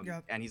guy,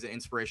 and he's an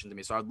inspiration to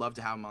me. So I'd love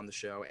to have him on the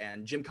show.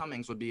 And Jim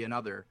Cummings would be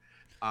another,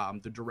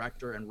 the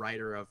director and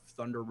writer of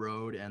Thunder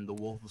Road and The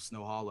Wolf of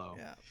Snow Hollow.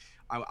 Yeah.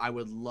 I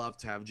would love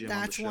to have Jim on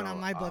the show. That's one on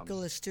my bucket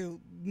list too,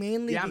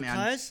 mainly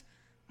because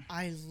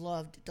I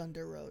loved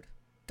Thunder Road.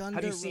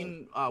 Have you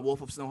seen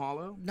Wolf of Snow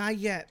Hollow? Not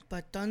yet,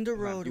 but Thunder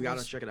Road. You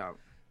gotta check it out.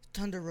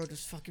 Thunder Road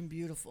is fucking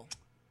beautiful.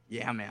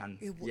 Yeah, man.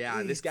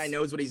 This guy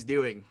knows what he's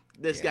doing.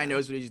 This guy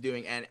knows what he's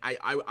doing, and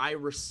I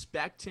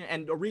respect him.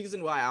 And the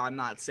reason why I'm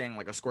not saying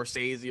like a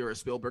Scorsese or a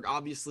Spielberg,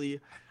 obviously,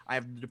 I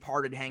have The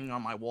Departed hanging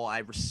on my wall. I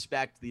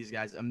respect these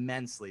guys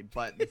immensely.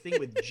 But the thing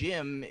with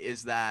Jim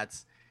is that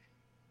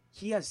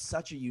he has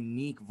such a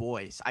unique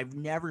voice. I've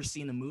never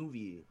seen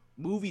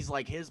movies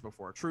like his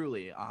before.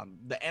 Truly,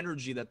 the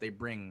energy that they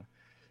bring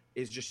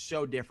is just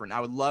so different.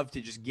 I would love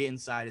to just get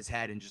inside his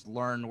head and just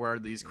learn where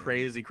these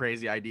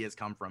crazy ideas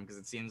come from, because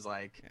it seems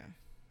like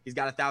he's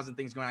got 1,000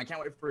 things going on. I can't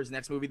wait for his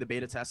next movie, The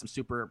Beta Test. I'm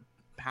super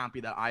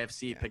happy that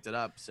IFC picked it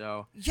up.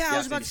 So I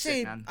was about to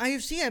say,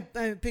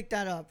 IFC picked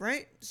that up,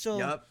 right? So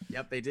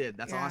yep, they did.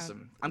 That's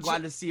awesome. I'm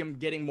glad to see him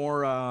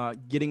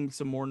getting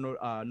some more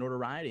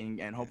notoriety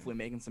and hopefully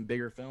making some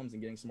bigger films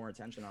and getting some more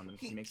attention on them.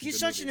 He's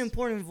such an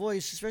important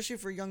voice, especially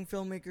for young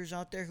filmmakers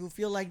out there who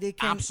feel like they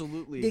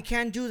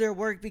can't do their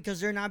work because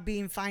they're not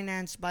being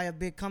financed by a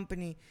big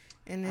company,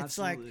 and it's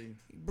like,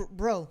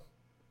 bro,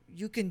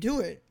 you can do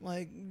it.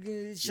 Like,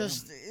 it's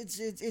just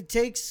it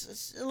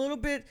takes a little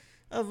bit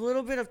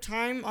of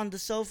time on the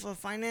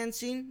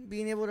self-financing,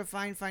 being able to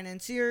find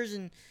financiers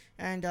and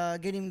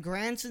getting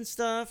grants and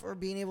stuff, or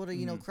being able to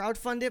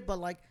crowdfund it. But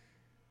like,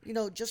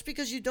 just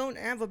because you don't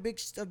have a big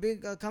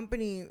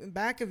company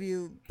back of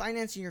you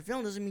financing your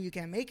film doesn't mean you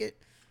can't make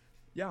it.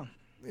 Yeah.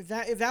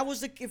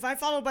 If I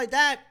followed by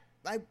that,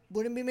 I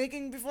wouldn't be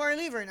making Before I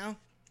Leave right now.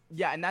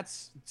 Yeah, and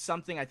that's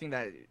something I think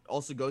that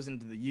also goes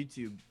into the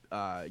YouTube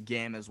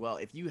game as well.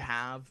 If you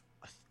have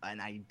an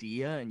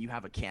idea and you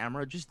have a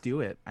camera, just do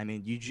it. I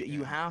mean,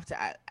 you have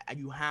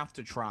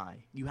to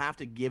try. You have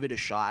to give it a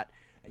shot,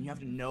 and you have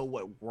to know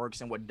what works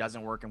and what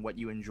doesn't work, and what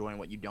you enjoy and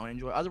what you don't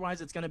enjoy.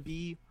 Otherwise, it's going to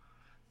be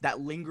that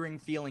lingering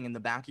feeling in the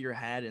back of your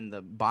head and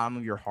the bottom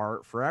of your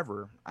heart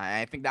forever.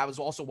 I think that was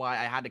also why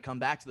I had to come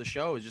back to the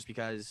show, is just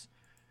because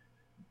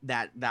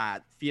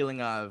that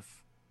feeling of,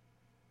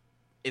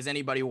 is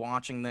anybody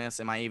watching this?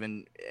 Am I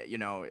even,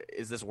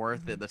 is this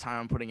worth it, the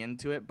time I'm putting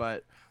into it?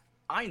 But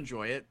I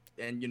enjoy it.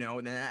 And,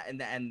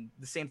 and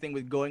the same thing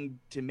with going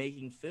to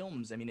making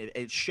films. I mean,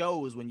 it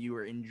shows when you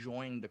are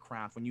enjoying the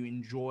craft, when you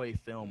enjoy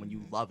film, when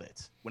you love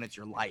it, when it's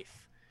your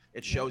life.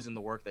 It shows in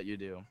the work that you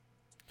do.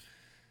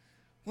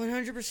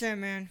 100%,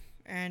 man.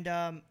 And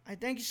I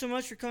thank you so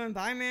much for coming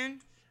by,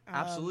 man.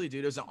 Absolutely,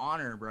 dude. It was an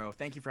honor, bro.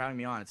 Thank you for having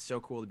me on. It's so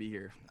cool to be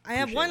here. I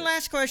have one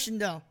last question,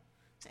 though.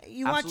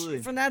 You watch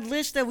from that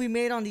list that we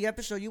made on the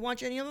episode, you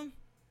watch any of them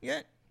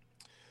yet?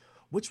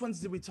 Which ones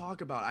did we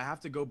talk about? I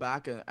have to go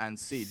back and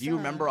see. Do you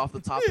remember off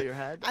the top of your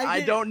head?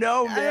 I don't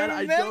know, man.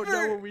 I don't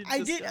know what we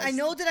discussed. I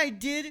know that I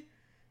did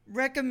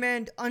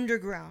recommend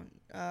Underground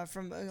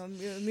from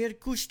Mir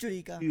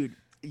Kusturica. Dude,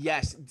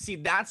 yes. See,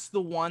 that's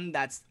the one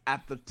that's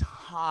at the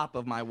top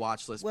of my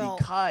watch list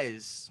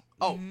because...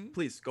 Oh,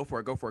 please, go for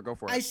it.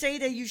 I say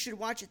that you should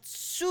watch it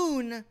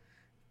soon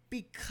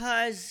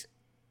because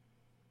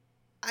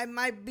I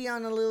might be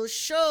on a little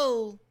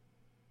show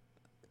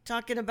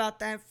talking about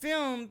that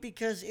film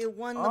because it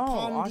won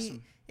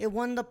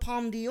the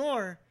Palme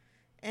d'Or,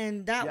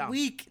 and that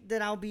week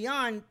that I'll be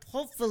on,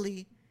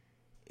 hopefully,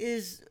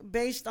 is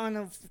based on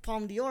a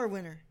Palme d'Or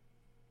winner.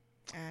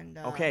 And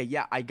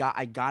I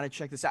gotta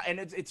check this out. And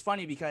it's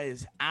funny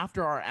because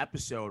after our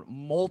episode,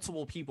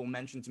 multiple people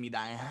mentioned to me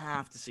that I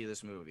have to see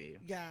this movie.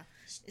 Yeah,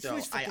 so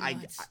I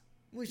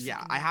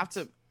have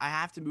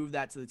to move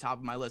that to the top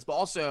of my list. But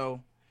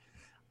also,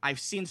 I've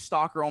seen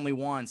Stalker only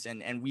once,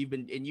 and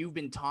you've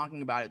been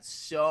talking about it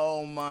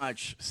so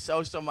much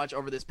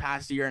over this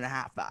past year and a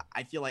half.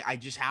 I feel like I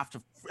just have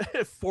to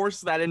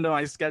force that into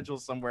my schedule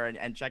somewhere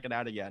and check it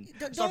out again.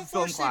 Don't force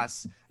film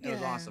class. It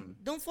was awesome.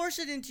 Don't force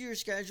it into your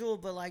schedule,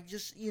 but like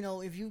just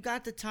if you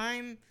got the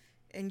time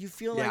and you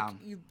feel like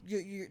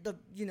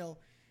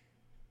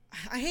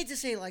I hate to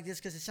say it like this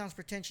because it sounds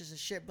pretentious as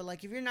shit, but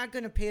like if you're not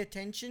gonna pay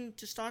attention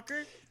to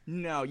Stalker,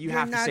 no, you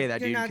have to say that,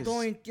 dude.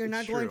 You're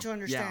not going to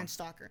understand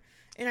Stalker.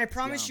 And I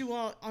promise you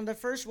all, on the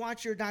first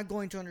watch, you're not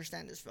going to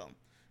understand this film.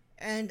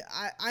 And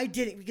I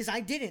didn't, because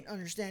I didn't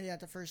understand it at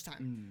the first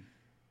time.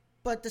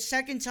 But the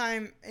second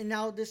time, and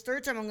now this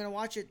third time I'm going to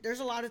watch it, there's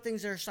a lot of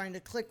things that are starting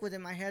to click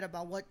within my head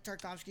about what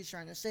Tarkovsky's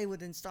trying to say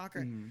within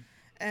Stalker.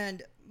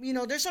 And,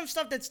 there's some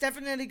stuff that's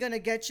definitely going to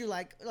get you,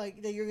 like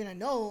that you're going to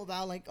know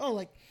about,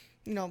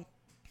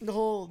 the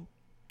whole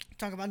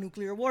talk about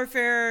nuclear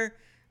warfare,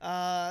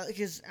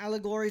 his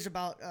allegories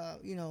about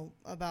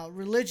about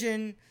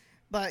religion,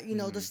 but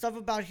the stuff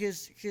about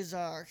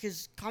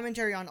his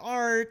commentary on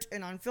art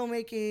and on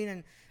filmmaking,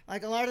 and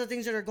like a lot of the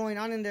things that are going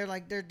on in there,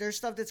 like there's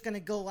stuff that's gonna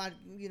go out,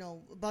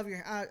 above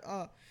your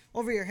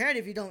over your head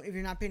if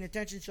you're not paying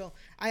attention. So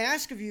I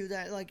ask of you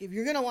that, like, if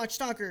you're gonna watch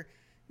Stalker,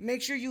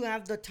 make sure you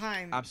have the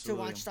time to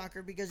watch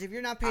Stalker, because if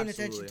you're not paying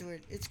attention to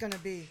it, it's gonna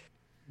be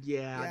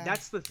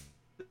that's the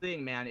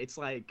thing, man. It's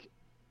like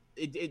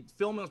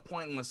film is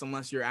pointless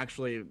unless you're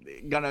actually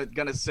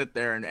gonna sit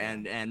there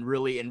and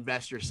really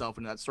invest yourself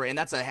into that story. And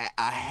that's a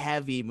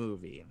heavy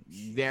movie,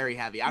 very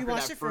heavy. After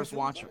that first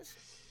watch,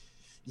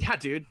 yeah,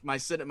 dude, my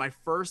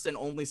first and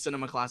only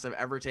cinema class I've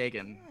ever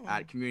taken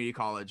at community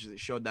college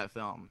showed that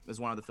film. It was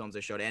one of the films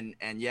they showed,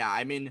 and yeah,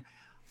 I mean,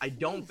 I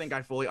don't think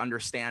I fully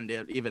understand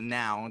it even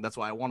now. That's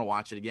why I want to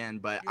watch it again.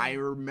 But I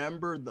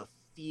remember the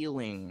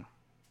feelings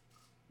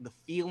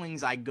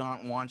I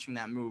got watching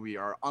that movie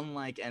are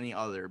unlike any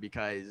other,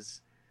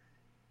 because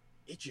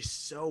it's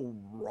just so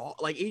raw.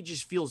 Like, it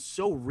just feels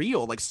so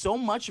real. Like, so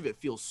much of it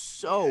feels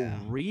so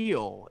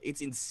real.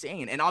 It's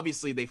insane. And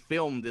obviously they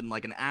filmed in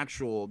like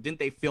didn't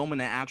they film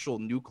in an actual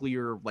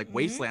nuclear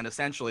wasteland,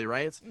 essentially,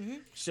 right?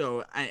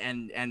 So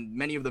and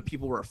many of the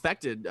people were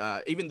affected,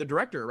 even the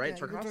director, right?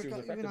 Tarkovsky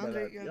was affected by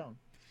that.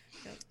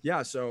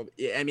 Yeah, so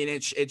I mean,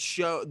 it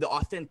show the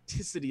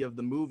authenticity of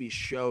the movie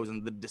shows,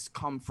 and the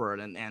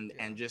discomfort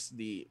and just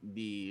the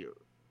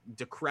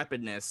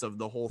decrepitness of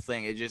the whole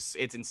thing. It's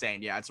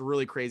insane. Yeah, it's a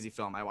really crazy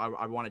film.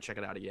 I want to check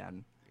it out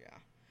again.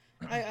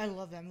 Yeah, I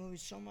love that movie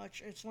so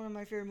much. It's one of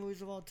my favorite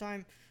movies of all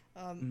time.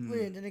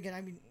 And then again,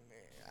 I mean,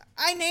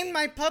 I named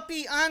my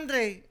puppy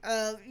Andre.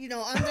 Andre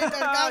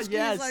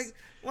Tarkovsky is like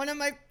one of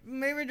my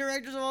favorite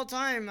directors of all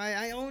time.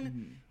 I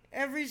own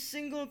every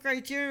single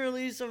Criterion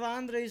release of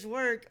Andre's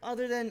work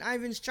other than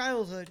Ivan's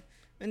Childhood,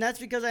 and that's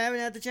because I haven't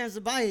had the chance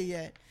to buy it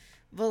yet.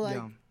 But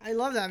I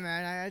love that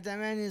man. That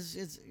man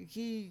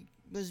he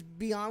was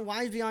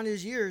wise beyond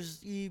his years.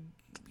 He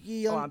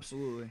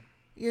absolutely.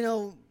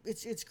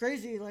 It's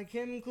crazy. Like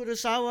him,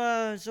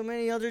 Kurosawa, so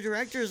many other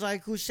directors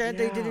who said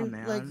they didn't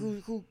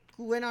who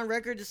went on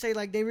record to say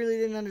they really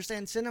didn't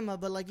understand cinema,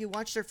 but you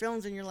watch their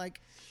films and you're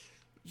like,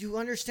 you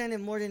understand it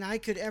more than I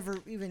could ever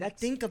even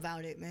think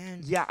about it,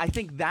 man. Yeah, I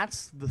think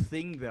that's the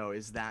thing, though,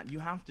 is that you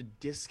have to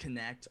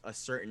disconnect a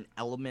certain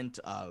element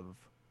of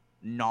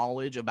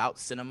knowledge about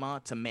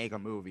cinema to make a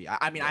movie.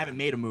 I mean, I haven't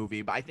made a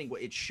movie, but I think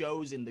what it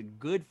shows in the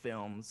good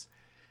films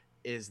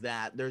is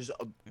that there's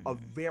a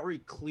very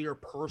clear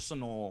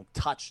personal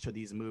touch to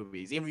these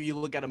movies. Even if you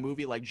look at a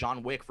movie like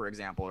John Wick, for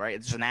example, right?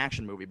 It's just an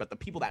action movie, but the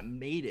people that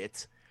made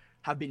it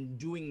have been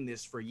doing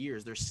this for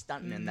years. They're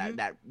stuntmen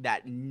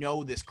that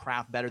know this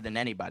craft better than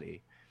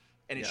anybody,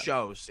 and it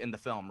shows in the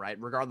film, right?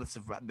 Regardless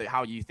of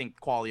how you think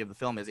quality of the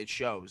film is, it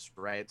shows,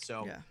 right?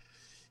 So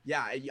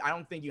yeah, I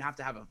don't think you have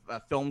to have a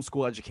film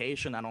school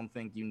education. I don't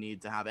think you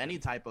need to have any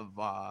type of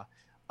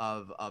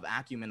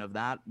acumen of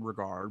that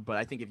regard. But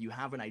I think if you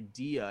have an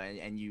idea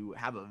and you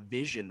have a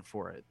vision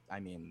for it, I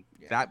mean,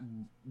 that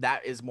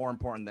is more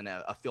important than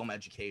a film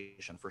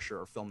education, for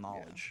sure, film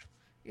knowledge.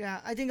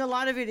 Yeah, I think a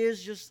lot of it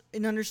is just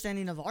an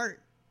understanding of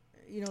art.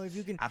 If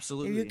you can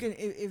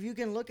if you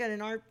can look at an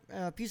art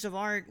piece of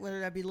art, whether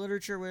that be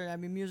literature, whether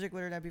that be music,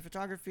 whether that be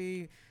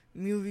photography,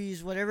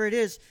 movies, whatever it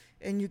is,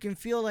 and you can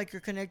feel like you're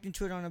connecting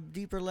to it on a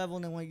deeper level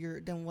than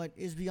what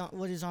is beyond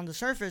what is on the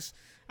surface.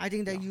 I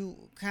think that you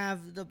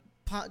have the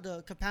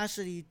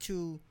capacity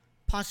to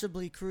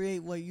possibly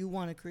create what you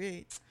want to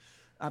create.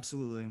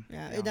 Absolutely.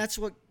 Yeah, and that's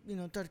what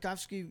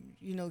Tarkovsky.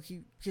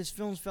 His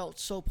films felt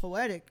so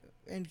poetic.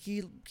 And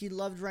he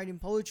loved writing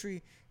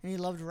poetry, and he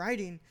loved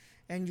writing,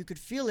 and you could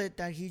feel it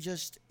that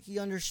he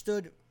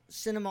understood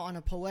cinema on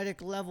a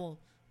poetic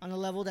level, on a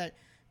level that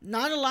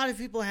not a lot of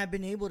people have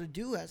been able to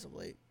do as of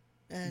late.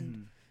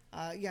 And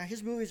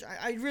his movies,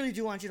 I really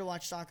do want you to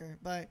watch Stalker,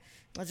 but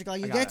what's it called?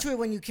 You get to it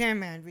when you can,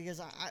 man,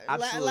 because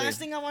last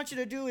thing I want you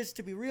to do is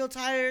to be real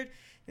tired.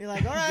 You're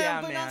like, all right,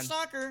 I'm putting on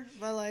Stalker,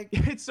 but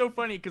it's so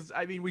funny because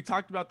I mean, we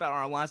talked about that on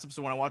our last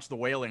episode when I watched The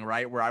Wailing,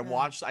 right? Where I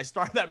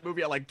started that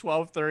movie at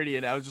 12:30,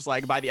 and I was just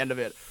like, by the end of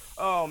it,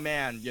 oh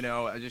man,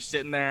 I was just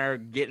sitting there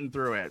getting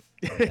through it.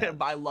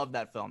 But I love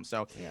that film,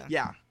 so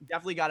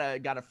definitely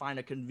gotta find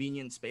a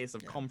convenient space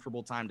of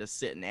comfortable time to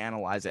sit and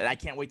analyze it. And I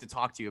can't wait to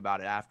talk to you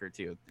about it after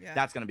too.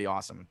 That's gonna be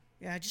awesome.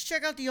 Yeah, just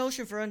check out the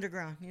ocean for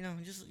Underground.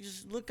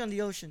 Just look on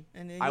the ocean,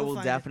 and I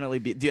will definitely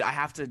be. Dude, I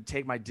have to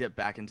take my dip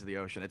back into the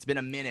ocean. It's been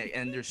a minute,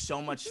 and there's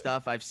so much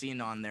stuff I've seen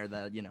on there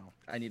that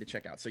I need to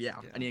check out. So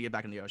I need to get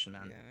back in the ocean,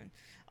 man. Yeah, man.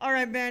 All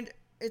right, man.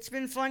 It's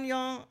been fun,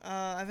 y'all.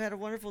 I've had a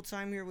wonderful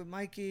time here with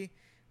Mikey.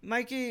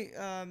 Mikey,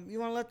 you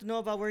want to let them know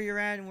about where you're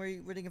at and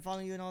where they can follow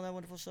you and all that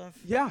wonderful stuff?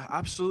 Yeah,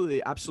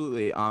 absolutely.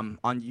 On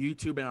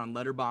YouTube and on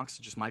Letterboxd,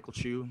 just Michael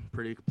Chu,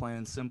 pretty plain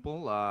and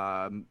simple.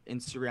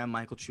 Instagram,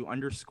 Michael Chu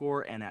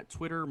 _, and at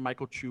Twitter,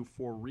 Michael Chu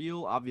for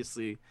real.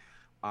 Obviously,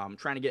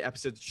 Trying to get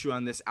episodes to chew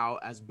on this out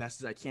as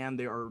best as I can.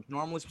 They are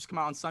normally supposed to come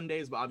out on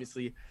Sundays, but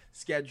obviously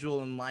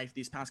schedule and life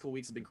these past couple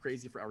weeks have been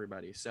crazy for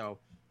everybody. So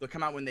they'll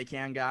come out when they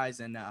can, guys.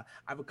 And I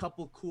have a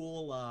couple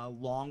cool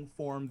long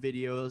form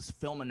videos,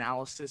 film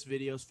analysis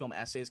videos, film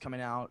essays coming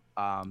out.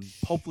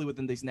 Hopefully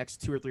within these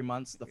next 2 or 3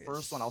 months. The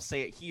first one, I'll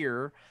say it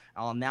here.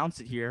 I'll announce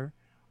it here.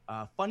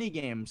 Funny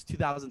Games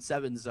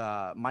 2007's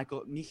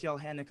Michael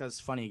Haneke's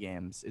Funny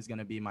Games is going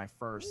to be my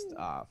first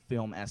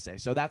film essay.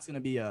 So that's going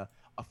to be a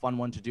fun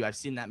one to do. I've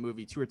seen that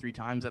movie 2 or 3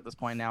 times at this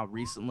point now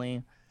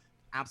recently.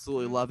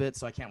 Absolutely love it.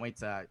 So I can't wait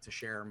to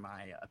share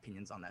my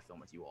opinions on that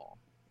film with you all.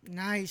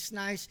 Nice.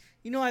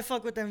 You know I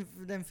fuck with them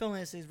film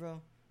essays,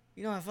 bro.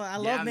 You know I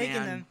love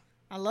making them.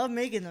 I love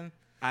making them.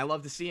 I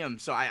love to see them.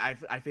 So I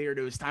figured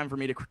it was time for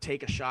me to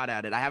take a shot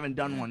at it. I haven't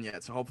done one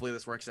yet, so hopefully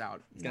this works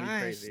out. It's gonna be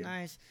crazy.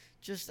 Nice.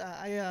 Just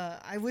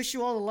I wish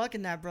you all the luck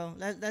in that, bro.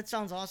 That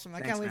sounds awesome.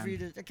 Thanks, I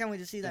can't wait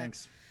to see that.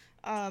 Thanks.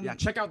 Yeah,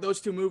 check out those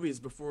 2 movies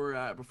before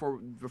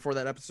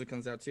that episode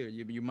comes out too.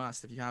 You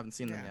must if you haven't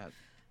seen them yet.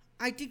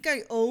 I think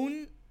I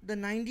own the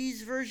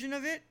 90s version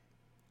of it.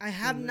 I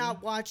have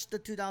not watched the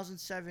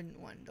 2007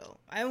 one though.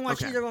 I haven't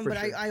watched either one, but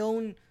sure. I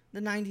own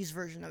the 90s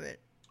version of it.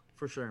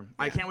 For sure.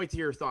 Yeah. I can't wait to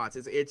hear your thoughts.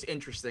 It's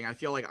interesting. I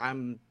feel like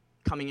I'm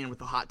coming in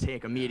with a hot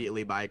take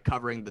immediately by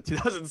covering the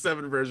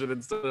 2007 version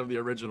instead of the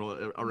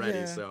original already.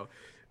 Yeah. So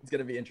it's going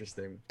to be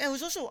interesting. It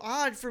was also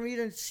odd for me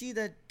to see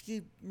that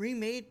he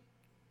remade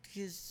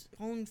his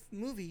own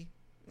movie.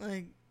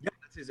 Like, yeah,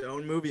 that's his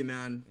own movie,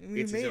 man.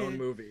 It's his own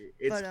movie.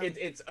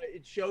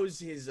 It shows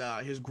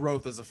his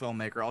growth as a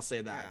filmmaker. I'll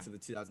say that to the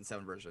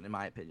 2007 version, in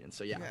my opinion.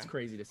 So yeah, it's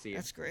crazy to see.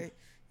 That's great.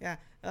 Yeah.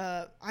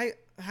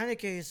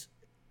 Haneke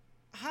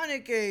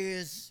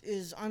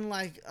is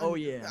unlike.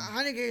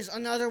 Haneke is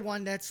another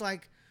one that's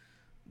like,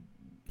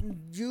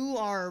 you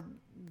are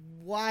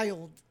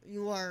wild.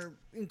 You are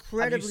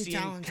incredibly talented.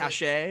 Have you seen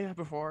Cachet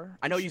before?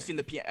 I know you've seen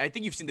I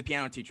think you've seen The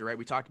Piano Teacher, right?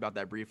 We talked about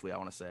that briefly, I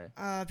want to say.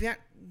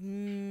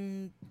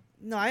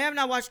 No, I have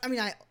not watched. I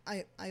mean,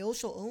 I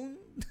also own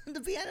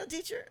The Piano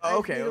Teacher.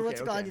 Okay.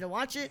 I need to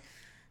watch it.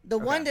 The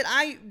one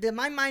that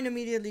my mind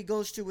immediately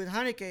goes to with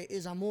Haneke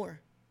is Amor.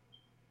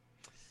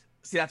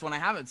 See, that's one I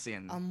haven't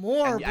seen.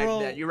 Amor,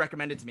 bro. You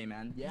recommended to me,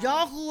 man. Yeah.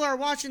 Y'all who are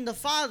watching The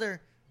Father,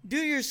 do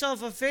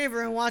yourself a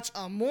favor and watch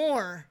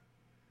Amor.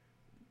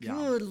 Yeah.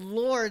 Good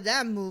Lord,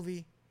 that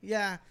movie.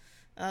 Yeah.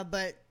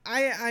 But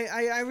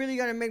I really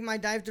got to make my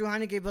dive through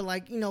Haneke. But,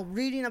 like,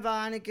 reading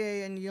about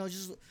Haneke and,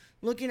 just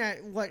looking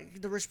at what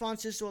the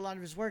response is to a lot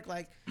of his work,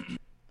 like,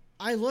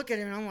 I look at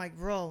him and I'm like,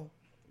 bro,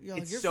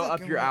 it's so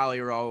up your alley,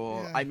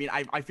 Raul. Yeah. I mean,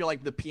 I feel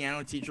like The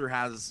Piano Teacher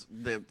has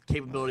the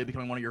capability of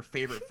becoming one of your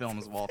favorite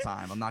films of all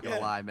time. I'm not going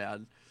to lie,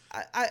 man.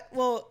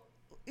 Well,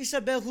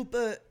 Isabelle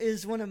Huppert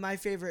is one of my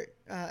favorite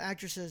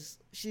actresses.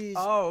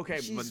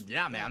 But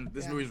yeah, man,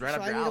 this movie's right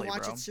up your alley, bro. I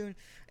need to watch it soon.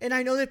 And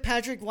I know that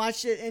Patrick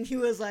watched it, and he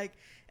was like,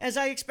 as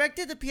I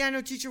expected, The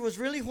Piano Teacher was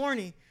really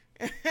horny.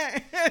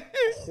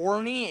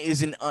 Horny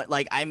is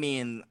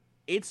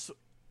it's...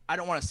 I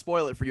don't want to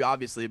spoil it for you,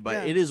 obviously,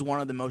 but it is one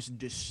of the most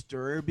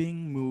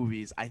disturbing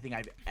movies I think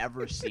I've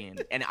ever seen.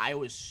 And I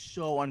was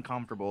so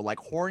uncomfortable. Like,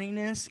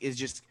 horniness is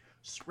just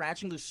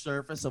scratching the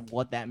surface of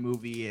what that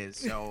movie is.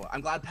 So I'm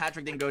glad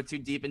Patrick didn't go too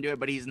deep into it,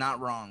 but he's not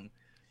wrong.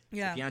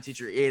 Yeah. The Piano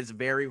Teacher is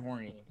very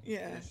horny.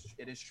 Yeah.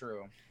 It is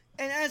true.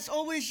 And as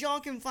always, y'all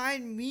can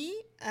find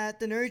me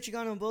at The Nerdy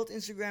Chicano on both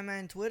Instagram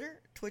and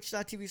Twitter.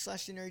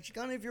 Twitch.tv/The Nerdy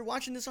Chicano. If you're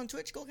watching this on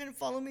Twitch, go ahead and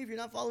follow me if you're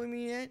not following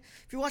me yet.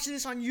 If you're watching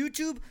this on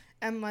YouTube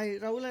and my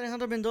Raul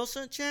Alejandro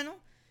Mendoza channel,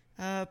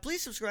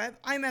 please subscribe.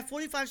 I'm at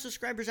 45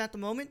 subscribers at the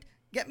moment.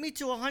 Get me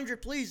to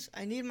 100, please.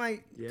 I need my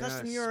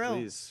custom URL.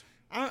 Please.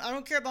 I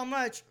don't care about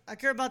much. I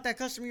care about that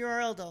custom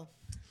URL, though.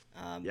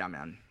 Yeah,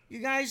 man. You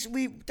guys,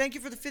 we thank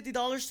you for the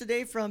 $50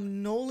 today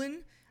from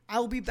Nolan. I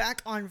will be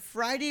back on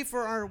Friday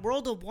for our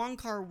World of Wong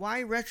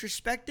Kar-wai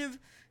retrospective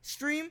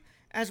stream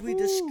as we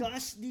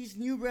discuss these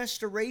new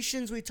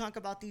restorations. We talk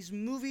about these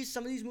movies.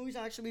 Some of these movies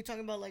I'll actually be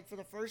talking about like for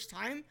the first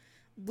time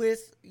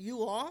with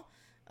you all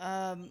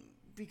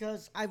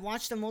because I've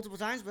watched them multiple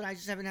times, but I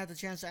just haven't had the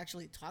chance to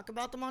actually talk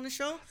about them on the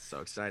show. So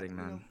exciting,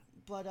 man.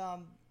 But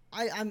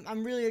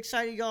I'm really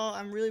excited, y'all.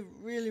 I'm really,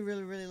 really,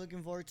 really, really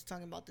looking forward to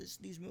talking about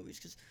these movies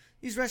because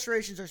these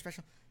restorations are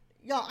special.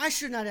 Y'all, I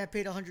should not have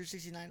paid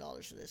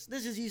 $169 for this.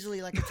 This is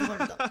easily like a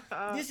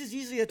 $200. This is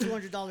easily a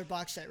 $200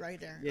 box set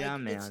right there. Yeah,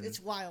 like, man. It's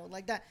wild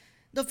like that.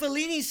 The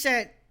Fellini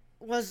set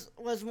was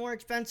more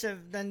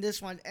expensive than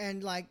this one,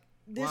 and like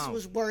this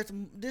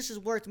is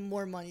worth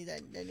more money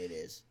than it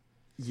is.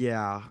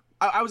 Yeah,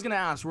 I was gonna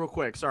ask real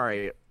quick.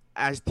 Sorry,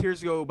 as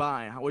tears go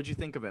by, what'd you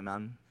think of it,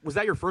 man? Was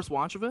that your first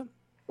watch of it,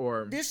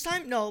 or this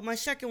time? No, my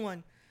second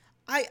one.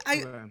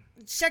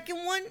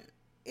 Second one.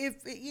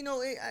 If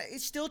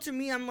it's still to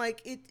me, I'm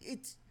like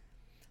it's.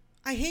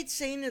 I hate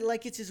saying it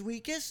like it's his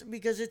weakest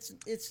because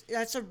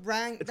that's a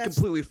rank. It's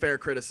completely fair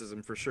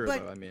criticism for sure,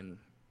 though. I mean,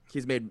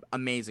 he's made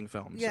amazing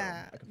films.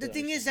 Yeah, so the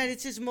thing is that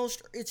it's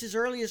his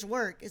earliest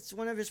work. It's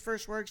one of his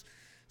first works.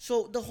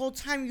 So the whole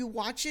time you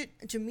watch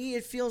it, to me,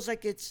 it feels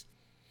like it's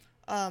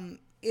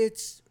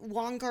it's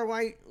Wong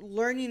Kar-wai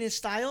learning his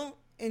style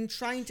and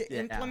trying to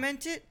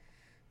implement it,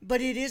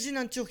 but it isn't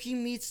until he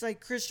meets like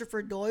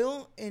Christopher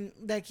Doyle and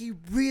like he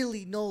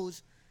really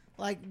knows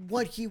like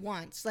what he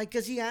wants, like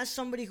because he has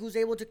somebody who's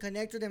able to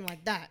connect with him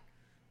like that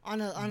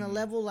on a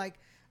level like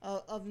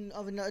of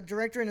a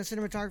director and a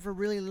cinematographer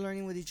really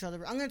learning with each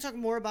other. I'm going to talk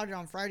more about it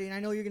on Friday, and I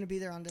know you're going to be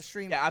there on the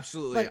stream. Yeah,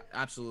 absolutely,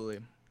 absolutely.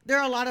 There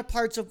are a lot of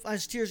parts of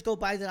As Tears Go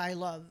By that I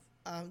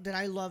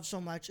love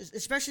so much,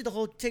 especially the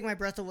whole "Take My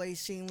Breath Away"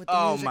 scene with the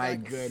music. Oh my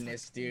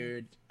goodness,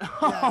 dude!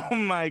 Yeah. Oh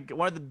my,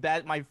 one of the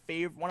best,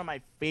 one of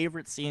my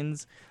favorite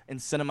scenes in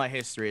cinema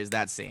history is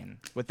that scene,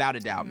 without a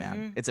doubt,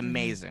 man. It's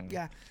amazing.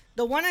 Yeah,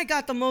 the one I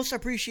got the most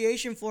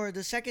appreciation for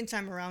the second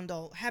time around,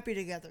 though, Happy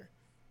Together.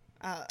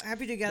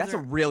 Happy Together. That's a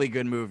really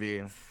good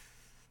movie.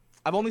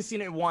 I've only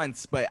seen it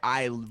once, but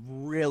I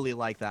really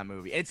like that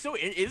movie. It's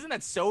isn't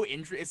that so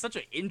it's such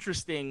an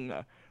interesting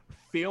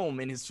film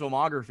in his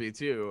filmography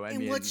too. I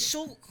mean, what's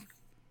so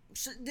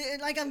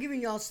like, I'm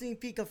giving y'all a sneak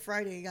peek of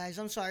Friday, guys.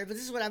 I'm sorry, but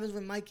this is what happens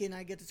when Mikey and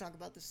I get to talk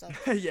about this stuff.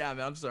 Yeah,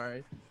 man, I'm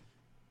sorry.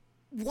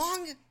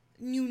 Wong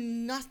knew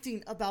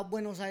nothing about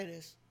Buenos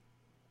Aires,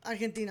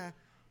 Argentina.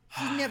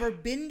 He'd never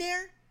been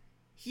there.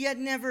 He had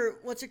never,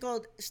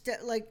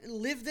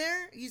 lived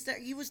there.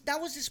 That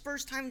was his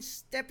first time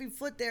stepping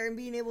foot there and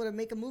being able to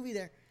make a movie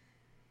there.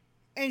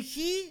 And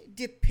he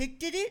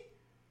depicted it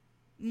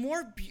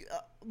more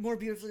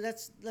beautifully.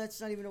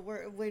 That's not even a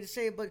way to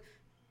say it, but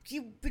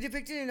he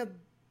depicted it in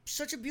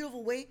such a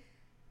beautiful way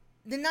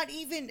that not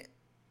even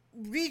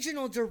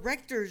regional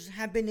directors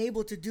have been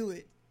able to do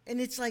it.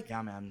 And it's like,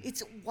 yeah, man,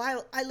 it's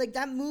wild. I like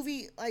that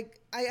movie. Like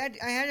I had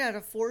it at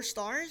a 4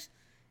 stars.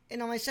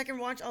 And on my second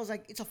watch, I was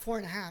like, it's a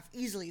 4.5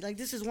 easily. Like,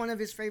 this is one of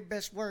his favorite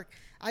best work.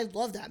 I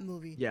love that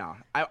movie. Yeah,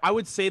 I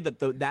would say that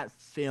that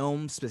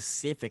film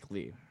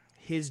specifically,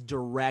 his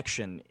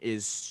direction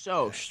is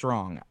so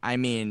strong. I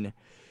mean,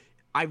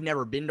 I've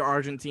never been to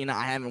Argentina.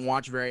 I haven't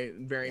watched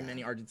very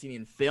many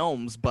Argentinian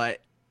films,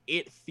 but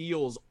it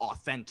feels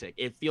authentic.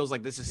 It feels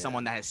like this is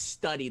someone that has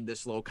studied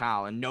this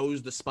locale and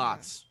knows the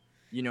spots.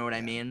 You know what I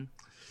mean?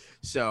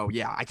 So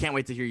yeah, I can't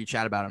wait to hear you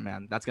chat about it,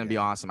 man. That's gonna be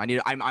awesome.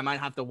 I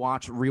might have to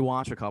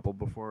rewatch a couple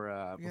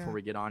before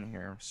we get on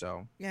here.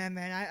 So yeah,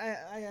 man,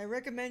 I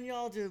recommend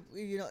y'all to,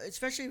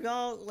 especially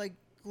y'all like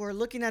who are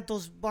looking at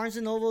those Barnes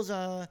and Nobles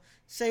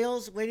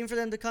sales, waiting for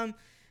them to come.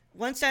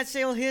 Once that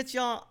sale hits,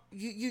 y'all,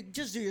 you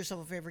just do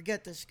yourself a favor,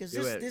 get this, because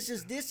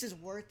this is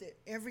worth it.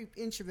 Every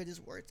inch of it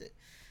is worth it.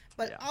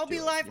 But I'll be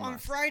live on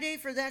Friday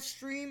for that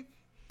stream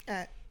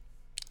at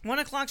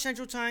 1:00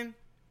 Central Time,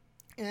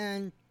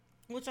 and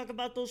we'll talk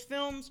about those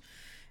films,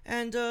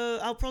 and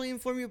I'll probably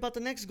inform you about the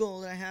next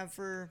goal that I have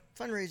for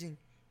fundraising.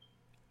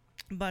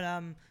 But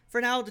for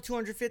now, the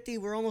 250,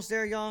 we're almost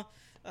there, y'all.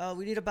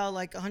 We need about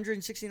like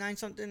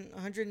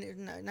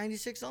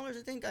 $196, I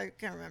think. I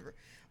can't remember.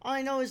 All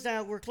I know is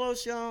that we're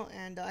close, y'all,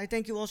 and I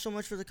thank you all so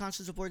much for the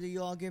constant support that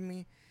you all give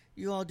me.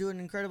 You all do an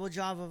incredible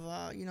job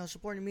of,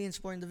 supporting me and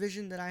supporting the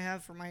vision that I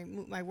have for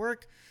my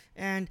work.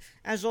 And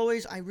as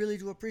always, I really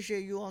do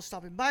appreciate you all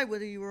stopping by,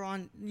 whether you were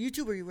on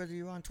YouTube or whether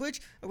you were on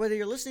Twitch or whether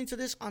you're listening to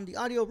this on the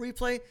audio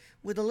replay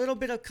with a little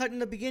bit of cut in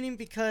the beginning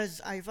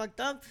because I fucked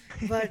up.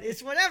 But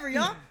it's whatever,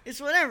 y'all. It's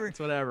whatever. It's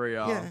whatever,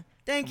 y'all. Yeah.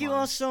 Thank you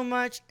all so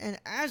much. And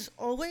as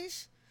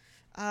always,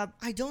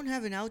 I don't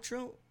have an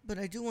outro, but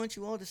I do want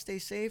you all to stay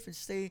safe and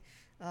stay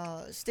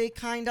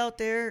kind out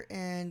there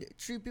and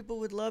treat people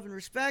with love and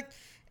respect.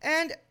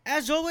 And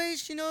as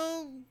always,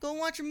 go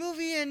watch a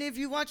movie. And if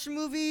you watch the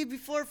movie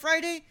before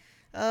Friday,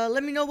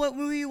 let me know what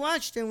movie you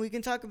watched, and we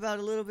can talk about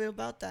a little bit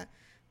about that.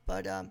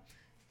 But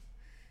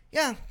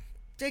yeah,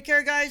 take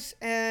care, guys.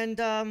 And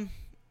Nerd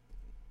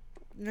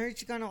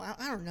Chicano,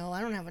 I don't know. I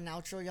don't have an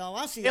outro, y'all.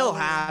 I'll see you. It'll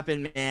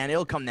happen, man.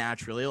 It'll come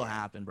naturally. It'll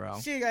happen, bro.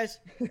 See you guys.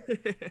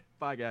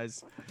 Bye,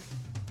 guys.